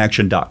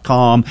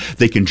athletesinaction.com.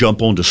 They can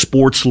jump onto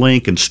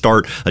SportsLink and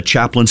start a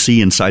chaplaincy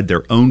inside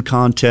their own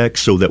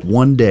context, so that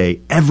one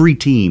day every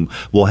team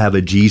will have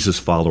a Jesus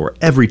follower.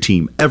 Every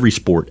team, every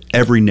sport,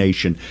 every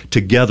nation.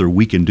 Together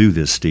we can do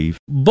this, Steve.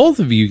 Both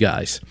of you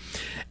guys,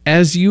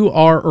 as you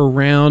are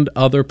around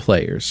other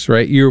players,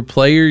 right? You're a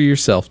player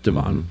yourself,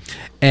 Devon.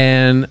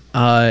 And,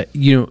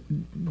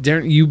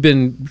 Darren, you've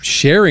been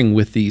sharing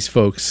with these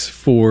folks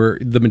for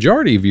the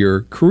majority of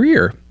your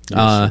career.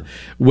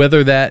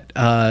 Whether that,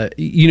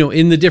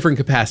 in the different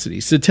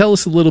capacities. So tell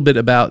us a little bit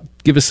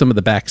give us some of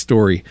the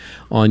backstory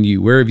on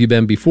you. Where have you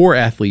been before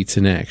Athletes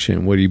in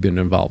Action? What have you been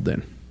involved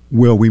in?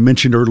 Well, we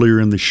mentioned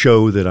earlier in the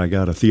show that I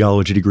got a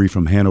theology degree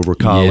from Hanover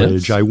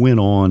College. Yes. I went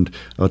on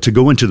to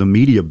go into the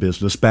media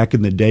business back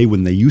in the day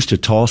when they used to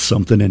toss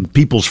something in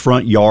people's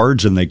front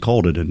yards and they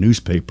called it a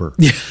newspaper.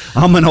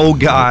 I'm an old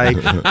guy,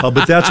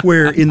 but that's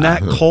where in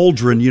that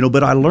cauldron,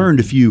 but I learned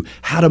if you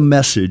had a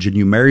message and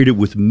you married it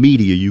with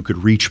media, you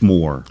could reach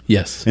more.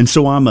 Yes. And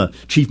so I'm a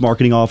chief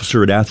marketing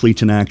officer at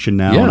Athletes in Action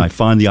now, and I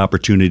find the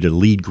opportunity to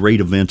lead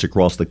great events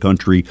across the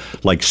country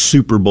like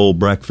Super Bowl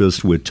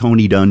breakfast with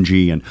Tony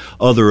Dungy and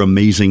other other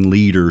amazing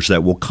leaders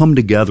that will come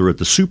together at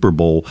the Super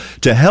Bowl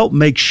to help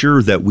make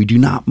sure that we do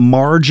not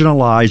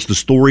marginalize the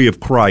story of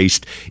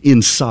Christ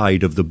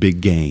inside of the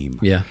big game.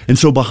 Yeah. And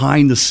so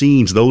behind the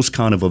scenes, those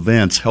kind of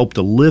events help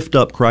to lift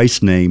up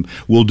Christ's name.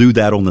 We'll do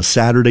that on the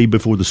Saturday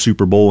before the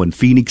Super Bowl in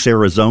Phoenix,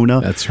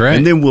 Arizona. That's right.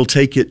 And then we'll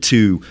take it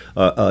to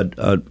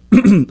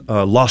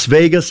Las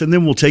Vegas, and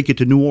then we'll take it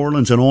to New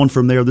Orleans and on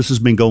from there. This has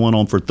been going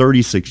on for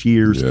 36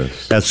 years.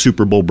 Yes. At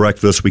Super Bowl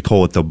breakfast, we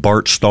call it the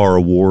Bart Starr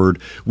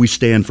Award. We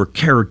stand for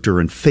character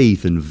and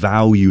faith and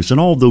values and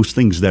all those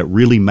things that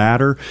really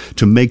matter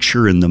to make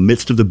sure in the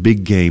midst of the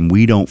big game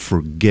we don't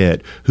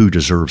forget who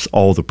deserves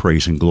all the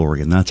praise and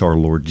glory, and that's our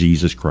Lord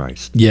Jesus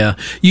Christ. Yeah.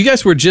 You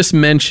guys were just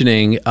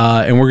mentioning,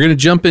 and we're going to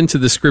jump into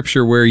the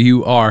scripture where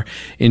you are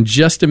in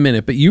just a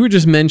minute, but you were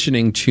just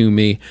mentioning to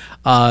me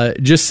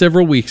just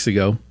several weeks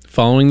ago,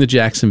 following the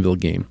Jacksonville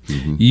game,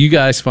 you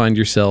guys find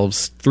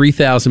yourselves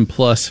 3,000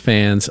 plus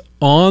fans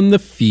on the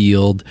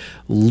field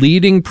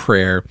leading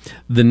prayer.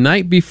 The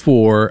night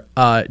before,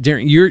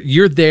 Darren,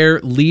 you're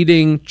there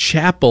leading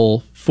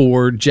chapel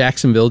for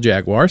Jacksonville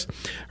Jaguars,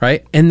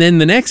 right? And then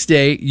the next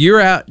day, you're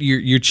out,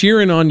 you're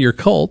cheering on your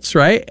Colts,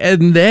 right?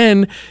 And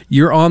then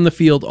you're on the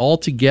field all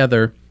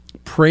together,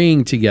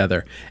 praying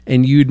together.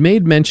 And you'd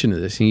made mention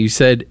of this, and you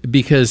said,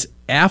 because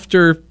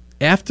after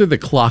the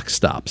clock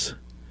stops,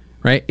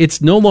 right?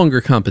 It's no longer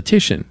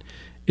competition.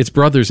 It's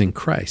brothers in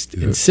Christ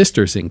and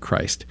sisters in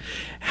Christ.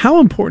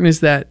 How important is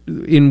that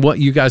in what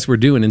you guys were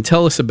doing? And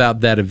tell us about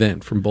that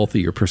event from both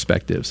of your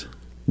perspectives.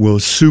 Well,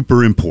 it's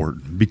super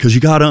important because you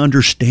got to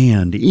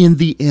understand in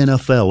the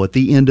NFL, at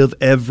the end of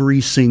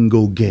every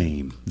single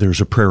game,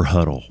 there's a prayer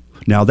huddle.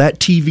 Now, that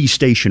TV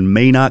station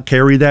may not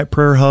carry that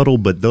prayer huddle,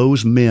 but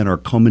those men are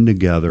coming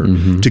together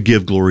to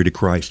give glory to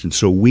Christ. And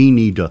so we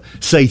need to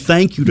say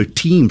thank you to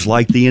teams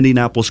like the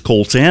Indianapolis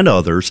Colts and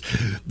others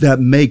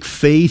that make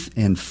faith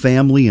and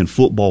family and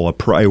football a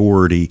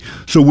priority.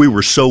 So we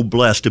were so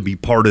blessed to be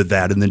part of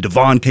that. And then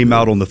Devon came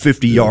out on the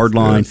 50-yard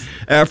line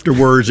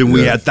afterwards, and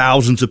we had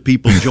thousands of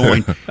people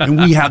join. And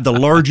we had the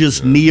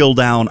largest kneel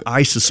down,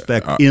 I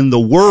suspect, in the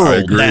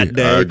world that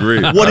day. I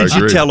agree. What did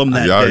you tell them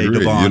that day,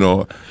 Devon? You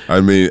know,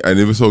 I mean, and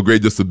it was so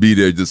great just to be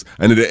there,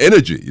 and the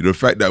energy, the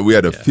fact that we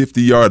had a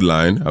 50-yard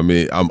line. I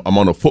mean, I'm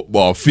on a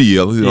football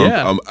field,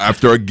 I'm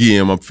after a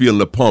game, I'm feeling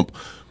the pump.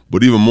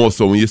 But even more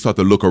so, when you start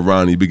to look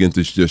around, you begin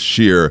to just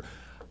share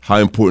how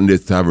important it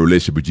is to have a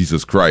relationship with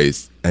Jesus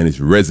Christ, and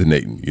it's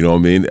resonating, you know what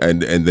I mean?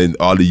 And then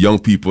all the young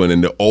people and then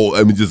the old,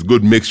 I mean, just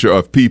good mixture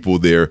of people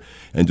there,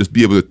 and just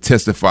be able to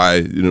testify,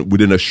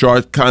 within a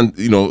short time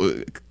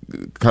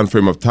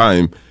frame of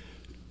time,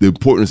 the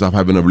importance of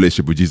having a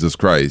relationship with Jesus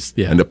Christ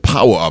and the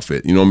power of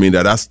it. You know what I mean?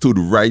 That I stood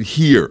right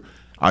here.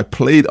 I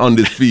played on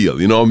this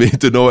field, you know what I mean?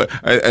 To know it,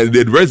 and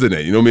it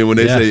resonate. You know what I mean? When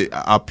they say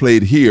I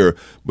played here,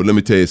 but let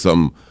me tell you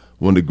something.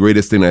 One of the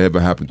greatest things that ever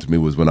happened to me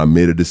was when I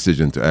made a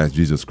decision to ask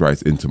Jesus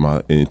Christ into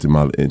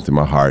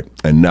my heart,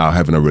 and now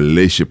having a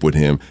relationship with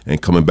Him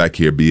and coming back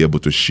here, be able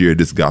to share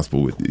this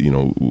gospel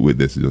with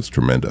this is just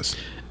tremendous.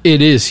 It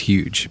is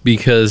huge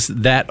because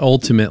that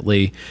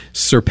ultimately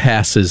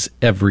surpasses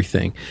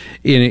everything.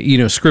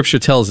 Scripture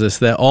tells us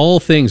that all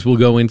things will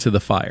go into the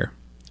fire,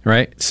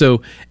 right?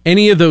 So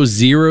any of those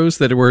zeros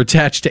that were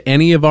attached to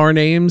any of our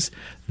names,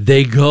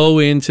 they go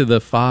into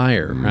the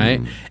fire, right?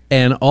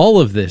 And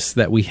all of this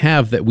that we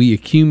have, that we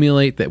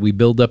accumulate, that we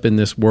build up in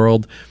this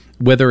world,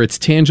 whether it's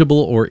tangible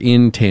or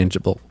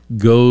intangible,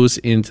 goes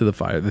into the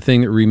fire. The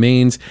thing that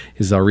remains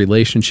is our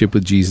relationship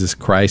with Jesus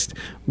Christ.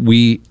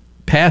 We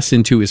pass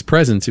into His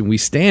presence and we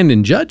stand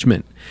in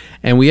judgment,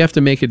 and we have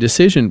to make a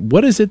decision.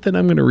 What is it that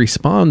I'm going to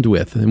respond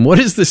with? And what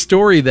is the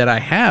story that I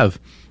have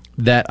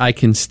that I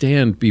can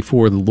stand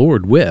before the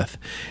Lord with?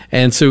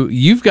 And so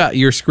you've got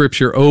your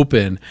scripture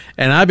open,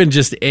 and I've been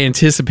just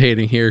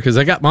anticipating here because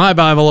I got my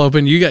Bible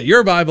open, you got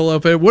your Bible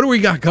open. What do we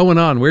got going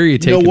on? Where are you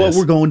taking us?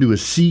 We're going to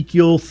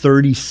Ezekiel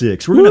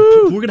 36.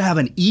 We're gonna have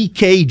an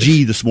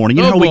EKG this morning.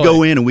 You know how we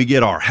go in and we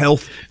get our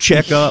health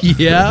checkup?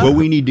 Yeah. Well,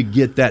 we need to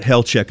get that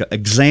health checkup.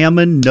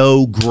 Examine,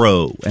 know,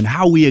 grow. And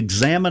how we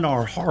examine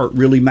our heart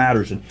really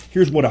matters. And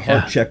here's what a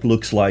heart check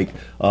looks like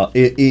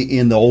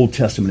in the Old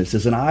Testament. It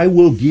says, and I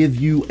will give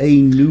you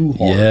a new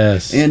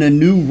heart and a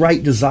new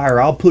right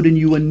desire. I'll put in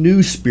you a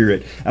new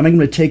spirit, and I'm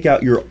going to take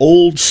out your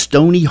old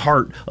stony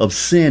heart of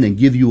sin and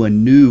give you a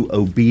new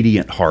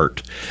obedient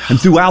heart. And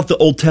throughout the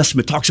Old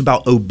Testament, it talks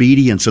about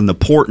obedience and the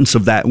importance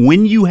of that.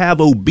 When you have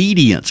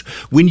obedience,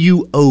 when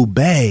you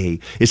obey,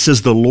 it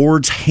says the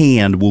Lord's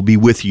hand will be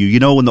with you. You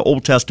know, in the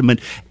Old Testament,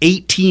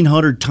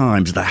 1,800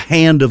 times the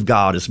hand of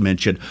God is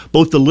mentioned,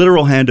 both the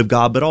literal hand of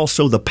God, but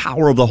also the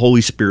power of the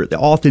Holy Spirit, the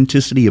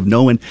authenticity of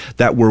knowing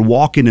that we're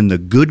walking in the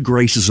good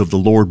graces of the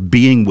Lord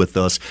being with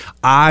us.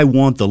 I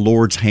want the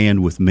Lord's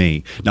hand with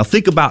me. Now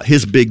think about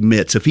his big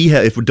mitts. If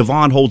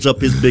Devon holds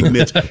up his big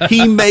mitts,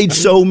 he made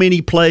so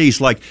many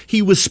plays. Like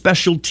he was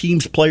special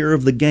teams player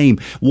of the game.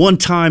 One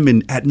time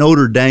at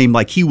Notre Dame,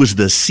 like he was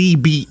the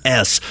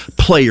CBS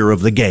player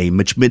of the game,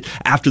 which meant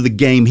after the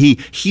game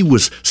he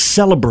was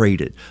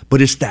celebrated.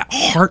 But it's that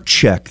heart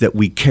check that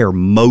we care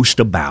most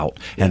about.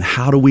 And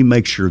how do we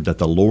make sure that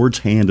the Lord's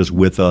hand is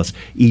with us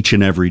each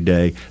and every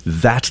day?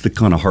 That's the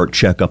kind of heart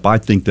checkup I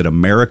think that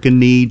America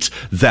needs,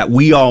 that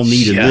we all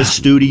need in this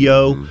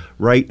studio,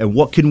 right? And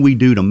what can we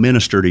do to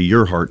minister to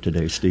your heart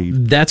today,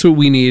 Steve? That's what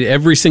we need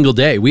every single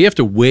day. We have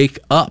to wake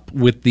up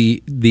with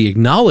the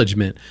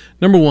acknowledgement,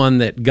 number one,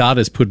 that God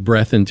has put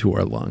breath into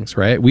our lungs,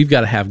 right? We've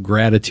got to have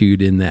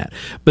gratitude in that.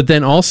 But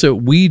then also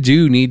we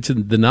do need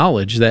the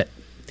knowledge that,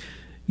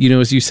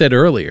 as you said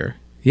earlier,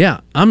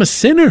 I'm a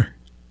sinner.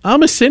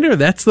 I'm a sinner.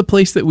 That's the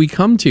place that we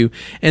come to.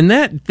 And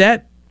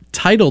that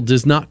title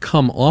does not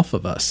come off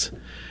of us.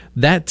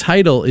 That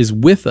title is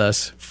with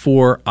us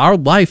for our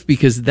life,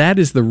 because that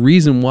is the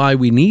reason why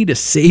we need a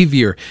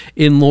Savior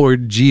in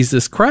Lord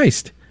Jesus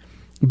Christ,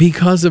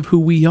 because of who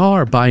we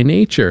are by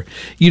nature.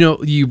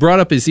 You brought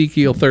up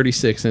Ezekiel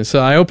 36, and so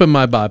I opened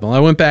my Bible. I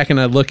went back and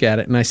I look at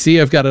it, and I see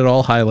I've got it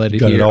all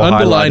highlighted here,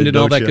 underlined and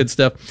all that good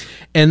stuff.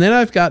 And then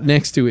I've got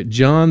next to it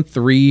John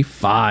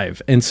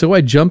 3:5. And so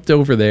I jumped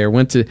over there,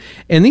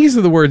 and these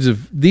are the words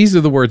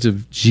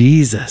of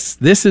Jesus.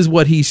 This is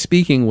what he's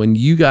speaking when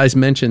you guys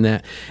mention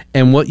that,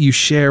 and what you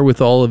share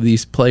with all of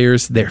these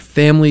players, their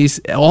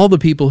families, all the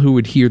people who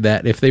would hear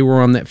that if they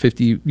were on that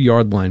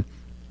 50-yard line.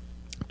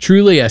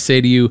 Truly, I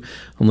say to you,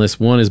 unless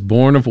one is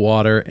born of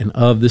water and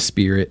of the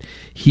Spirit,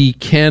 he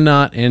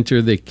cannot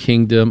enter the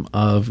kingdom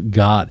of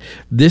God.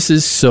 This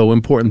is so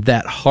important.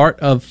 That heart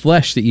of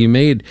flesh that you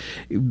made,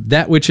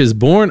 that which is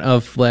born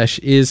of flesh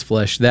is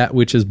flesh. That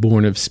which is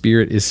born of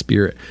spirit is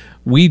spirit.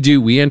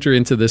 We enter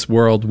into this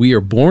world. We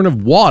are born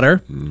of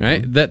water,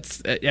 right?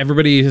 That's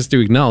everybody has to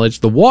acknowledge.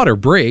 The water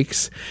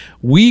breaks.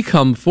 We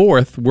come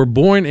forth. We're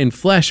born in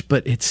flesh,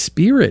 but it's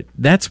spirit.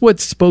 That's what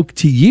spoke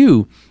to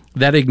you,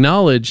 that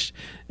acknowledged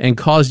and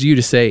caused you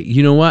to say,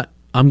 you know what?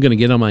 I'm going to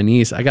get on my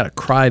knees. I got to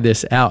cry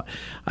this out.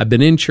 I've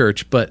been in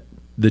church, but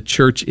the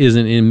church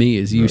isn't in me,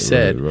 as you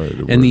said. Right.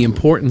 And the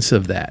importance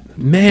of that.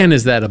 Man,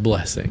 is that a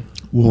blessing.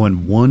 Well,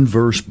 in one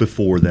verse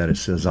before that, it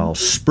says, I'll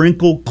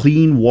sprinkle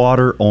clean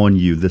water on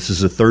you. This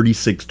is a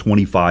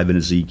 36:25 in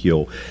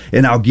Ezekiel.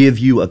 And I'll give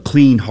you a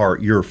clean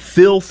heart. Your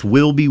filth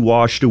will be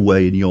washed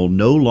away, and you'll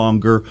no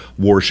longer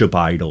worship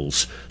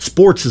idols.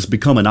 Sports has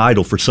become an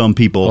idol for some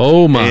people.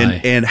 Oh, my.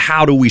 And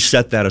how do we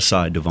set that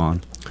aside,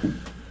 Devon?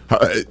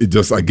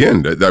 Just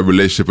again, that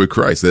relationship with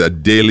Christ,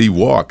 that daily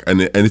walk.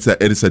 And it's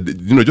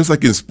just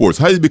like in sports,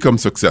 how do you become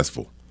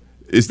successful?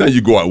 It's not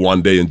you go out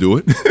one day and do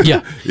it.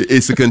 Yeah.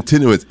 It's a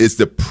continuance. It's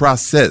the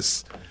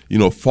process.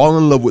 Fall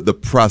in love with the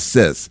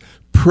process.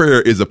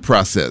 Prayer is a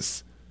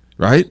process,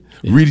 right?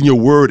 Yeah. Reading your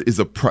word is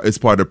part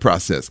of the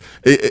process.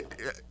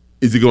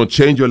 Is it going to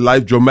change your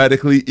life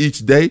dramatically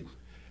each day?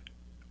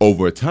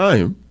 Over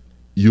time,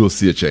 you'll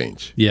see a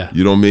change. Yeah.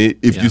 You know what I mean?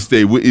 If you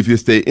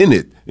stay in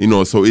it,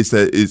 so it's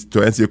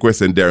to answer your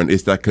question, Darren,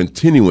 it's that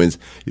continuance.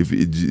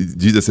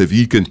 Jesus said, if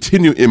you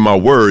continue in my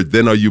word,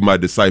 then are you my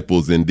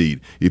disciples indeed.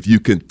 If you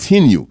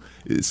continue.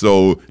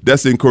 So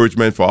that's the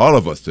encouragement for all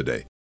of us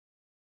today.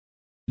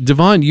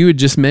 Devon, you had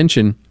just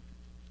mentioned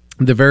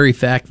the very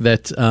fact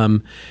that,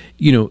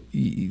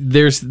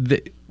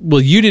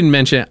 you didn't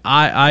mention it.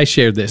 I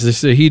shared this.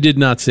 So he did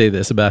not say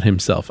this about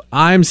himself.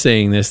 I'm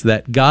saying this,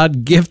 that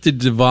God gifted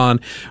Devon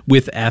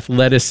with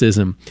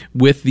athleticism,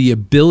 with the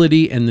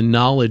ability and the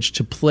knowledge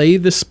to play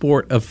the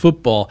sport of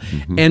football.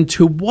 Mm-hmm. And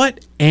to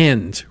what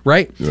end,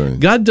 right?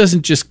 God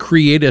doesn't just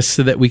create us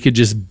so that we could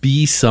just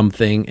be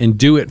something and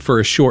do it for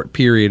a short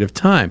period of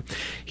time.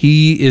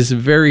 He is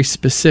very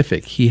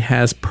specific. He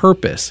has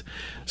purpose.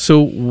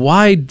 So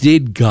why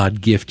did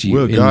God gift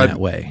you that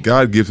way?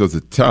 God gives us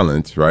a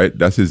talent, right?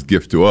 That's his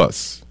gift to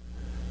us.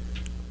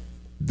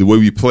 The way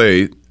we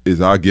play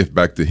is our gift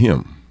back to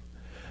him.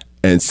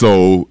 And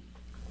so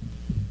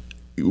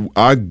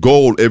our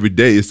goal every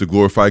day is to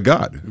glorify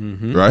God,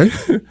 right?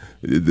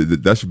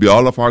 That should be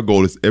all of our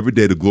goal, is every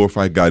day to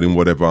glorify God in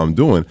whatever I'm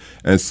doing.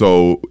 And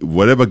so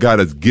whatever God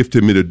has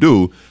gifted me to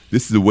do,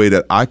 this is the way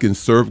that I can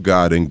serve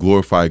God and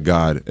glorify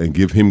God and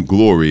give him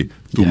glory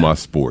through my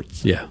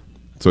sports. Yeah.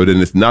 So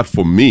then it's not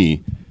for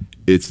me.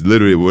 It's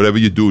literally whatever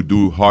you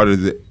do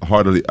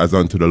heartily as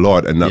unto the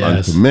Lord and not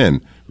unto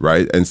men,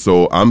 right? And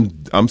so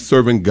I'm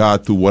serving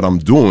God through what I'm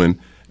doing.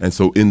 And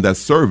so in that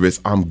service,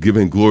 I'm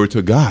giving glory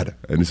to God.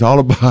 And it's all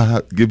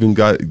about giving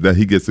God, that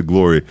he gets the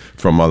glory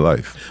from my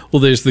life.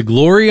 Well, there's the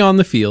glory on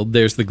the field.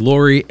 There's the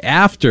glory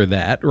after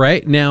that,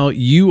 right? Now,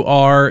 you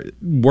are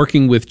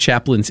working with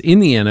chaplains in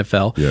the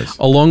NFL,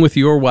 along with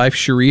your wife,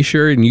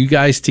 Sharisha, and you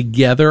guys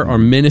together are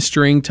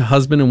ministering to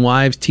husband and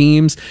wives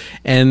teams.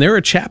 And there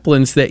are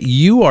chaplains that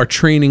you are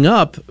training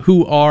up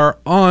who are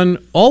on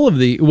all of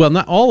the, well,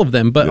 not all of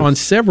them, but on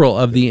several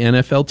of the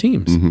NFL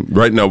teams. Mm-hmm.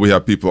 Right now, we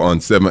have people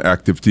on 7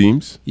 active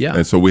teams. Yeah.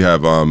 And so we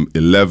have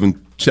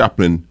 11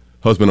 chaplain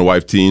husband and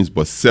wife teams,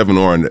 but 7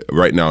 are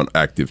right now on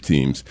active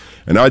teams.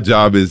 And our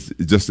job is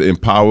just to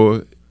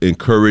empower,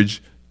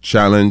 encourage,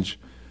 challenge,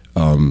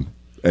 and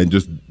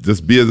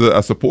just be as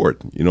a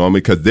support, you know what I mean?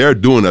 Because they're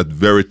doing a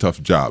very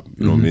tough job,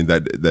 you know what I mean?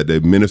 That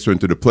they're ministering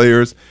to the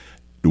players,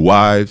 the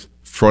wives,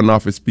 front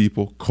office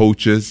people,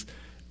 coaches,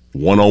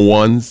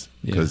 one-on-ones,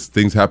 because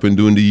things happen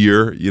during the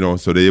year, you know,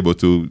 so they're able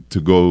to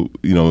go,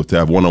 you know, to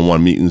have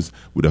one-on-one meetings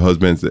with the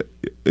husbands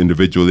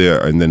individually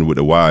and then with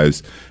the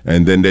wives.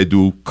 And then they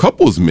do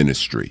couples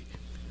ministry.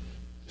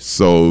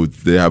 So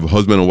they have a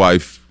husband and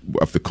wife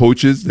of the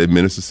coaches. They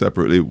minister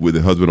separately with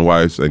the husband and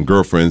wives and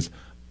girlfriends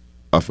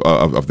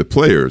of the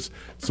players.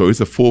 So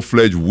it's a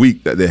full-fledged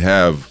week that they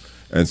have.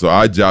 And so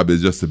our job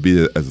is just to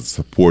be as a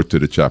support to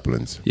the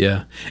chaplains.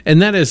 Yeah.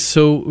 And that is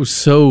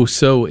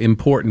so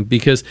important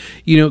because,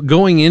 you know,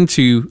 going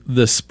into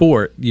the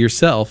sport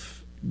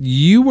yourself,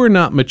 you were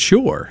not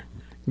mature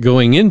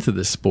going into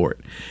the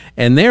sport.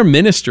 And they're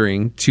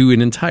ministering to an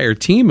entire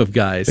team of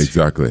guys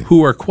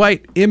who are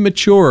quite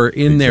immature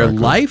in their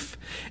life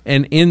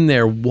and in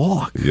their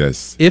walk.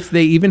 Yes. If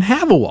they even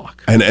have a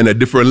walk. And at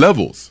different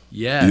levels.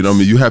 Yes. You know what I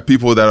mean? You have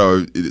people that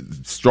are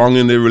strong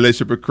in their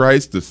relationship with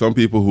Christ. There's some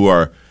people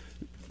who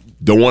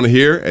don't want to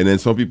hear, and then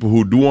some people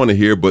who do want to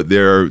hear, but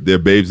they're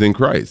babes in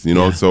Christ, you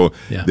know. So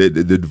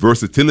the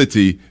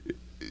versatility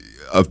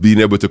of being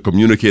able to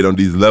communicate on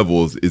these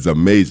levels is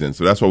amazing.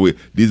 So that's why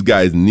these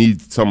guys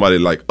need somebody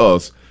like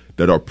us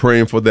that are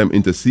praying for them,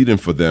 interceding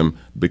for them,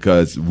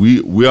 because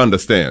we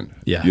understand.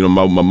 Yeah. You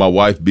know, my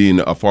wife being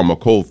a former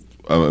Colts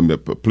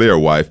player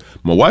wife,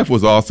 my wife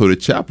was also the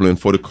chaplain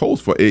for the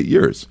Colts for 8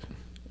 years.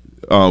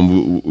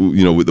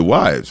 You know, with the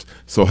wives.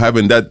 So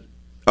having that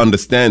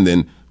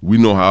understanding, we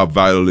know how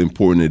vital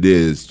important it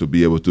is to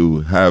be able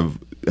to have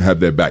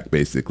their back,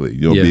 basically,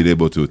 you know, being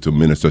able to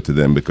minister to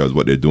them, because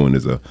what they're doing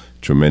is a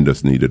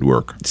tremendous needed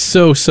work.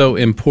 So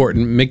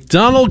important.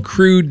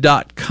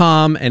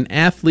 McDonaldCrew.com and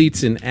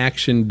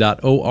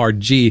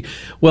athletesinaction.org.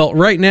 Well,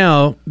 right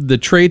now, the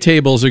tray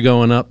tables are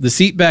going up. The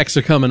seat backs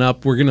are coming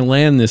up. We're going to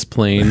land this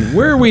plane.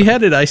 Where are we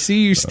headed? I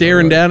see you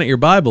staring down at your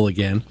Bible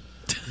again.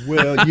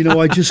 Well, you know,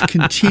 I just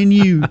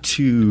continue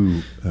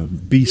to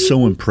be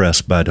so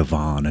impressed by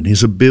Devon and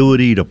his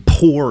ability to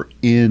pour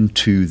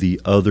into the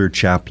other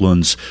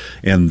chaplains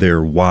and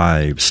their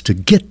wives to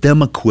get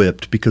them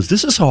equipped, because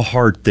this is a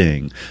hard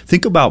thing.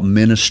 Think about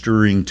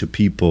ministering to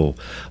people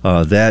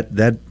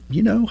that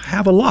you know,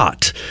 have a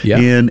lot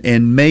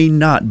and may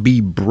not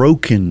be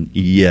broken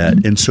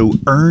yet. And so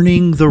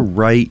earning the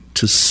right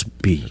to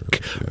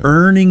speak,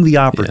 earning the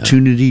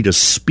opportunity to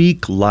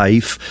speak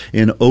life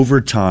and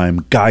over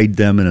time guide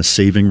them in a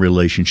saving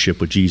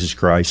relationship with Jesus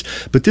Christ.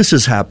 But this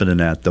is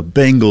happening at the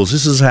Bengals.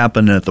 This is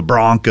happening at the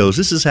Broncos.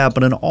 This is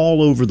happening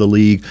all over the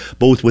league,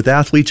 both with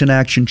Athletes in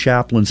Action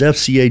chaplains,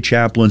 FCA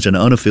chaplains, and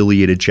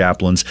unaffiliated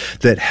chaplains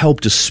that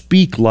help to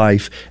speak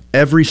life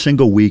every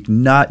single week,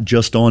 not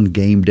just on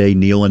game day,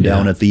 kneeling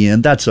down at the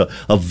end. That's a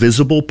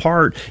visible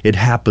part. It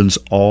happens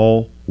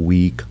all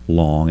week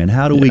long. And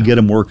how do we get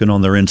them working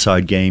on their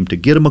inside game to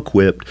get them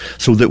equipped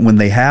so that when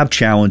they have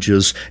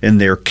challenges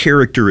and their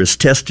character is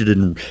tested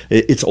and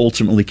it's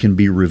ultimately can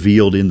be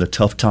revealed in the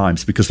tough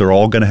times, because they're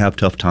all going to have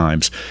tough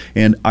times.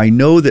 And I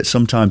know that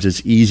sometimes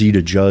it's easy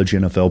to judge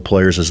NFL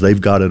players as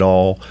they've got it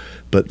all,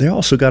 but they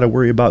also got to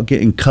worry about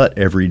getting cut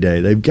every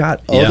day. They've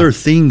got other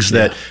things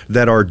that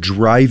are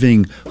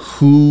driving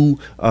who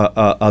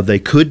they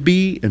could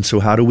be, and so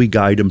how do we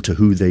guide them to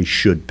who they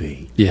should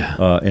be?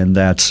 And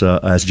that's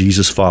as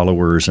Jesus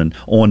followers and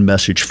on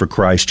message for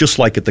Christ, just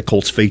like at the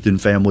Colts Faith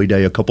and Family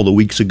Day a couple of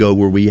weeks ago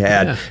where we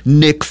had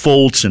Nick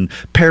Foltz and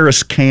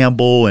Paris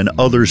Campbell and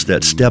others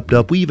that stepped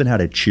up. We even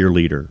had a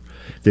cheerleader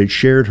that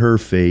shared her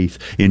faith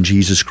in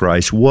Jesus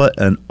Christ. What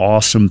an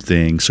awesome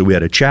thing. So we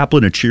had a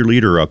chaplain, a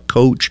cheerleader, a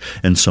coach,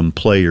 and some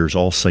players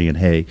all saying,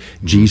 hey,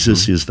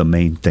 Jesus is the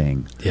main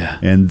thing.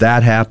 And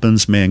that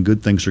happens, man,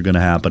 good things are going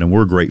to happen. And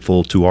we're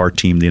grateful to our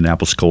team, the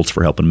Indianapolis Colts,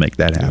 for helping make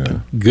that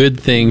happen. Good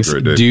things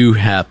do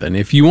happen.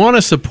 If you want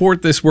to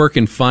support this work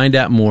and find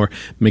out more,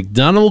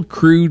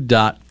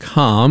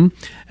 McDonaldCrew.com,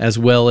 as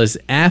well as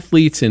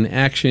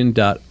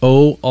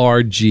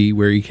athletesinaction.org,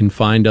 where you can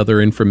find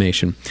other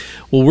information.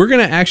 Well, we're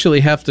going to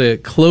actually have to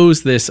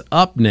close this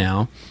up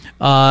now.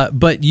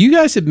 But you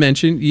guys had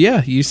mentioned,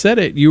 you said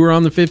it, you were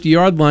on the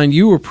 50-yard line,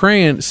 you were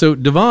praying. So,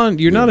 Devon,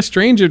 you're not a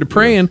stranger to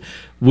praying.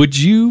 Would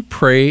you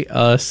pray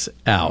us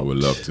out? I would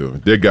love to.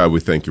 Dear God, we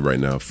thank you right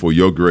now for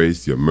your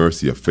grace, your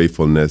mercy, your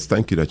faithfulness.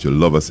 Thank you that you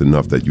love us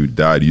enough that you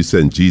died. You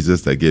sent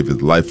Jesus that gave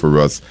his life for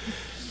us.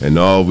 And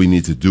all we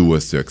need to do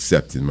was to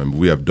accept him. And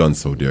we have done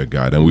so, dear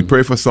God. And we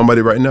pray for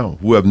somebody right now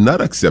who have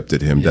not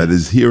accepted him, that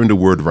is hearing the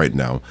word right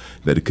now,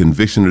 that the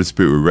conviction of the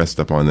Spirit will rest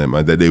upon them,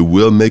 and that they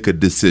will make a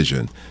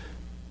decision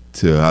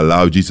to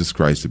allow Jesus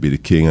Christ to be the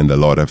King and the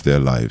Lord of their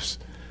lives.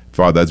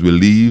 Father, as we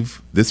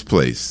leave this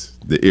place,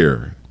 the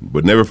air,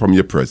 but never from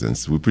your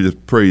presence, we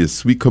pray your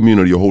sweet communion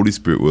of your Holy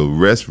Spirit will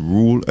rest,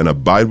 rule, and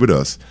abide with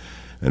us.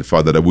 And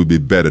Father, that we be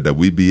better, that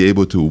we be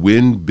able to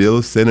win,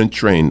 build, send, and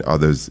train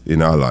others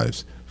in our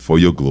lives for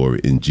your glory.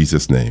 In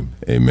Jesus' name,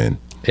 amen.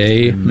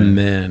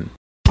 Amen.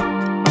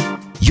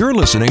 You're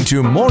listening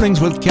to Mornings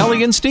with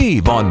Kelly and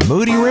Steve on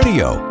Moody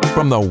Radio,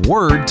 from the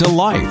Word to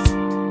Life.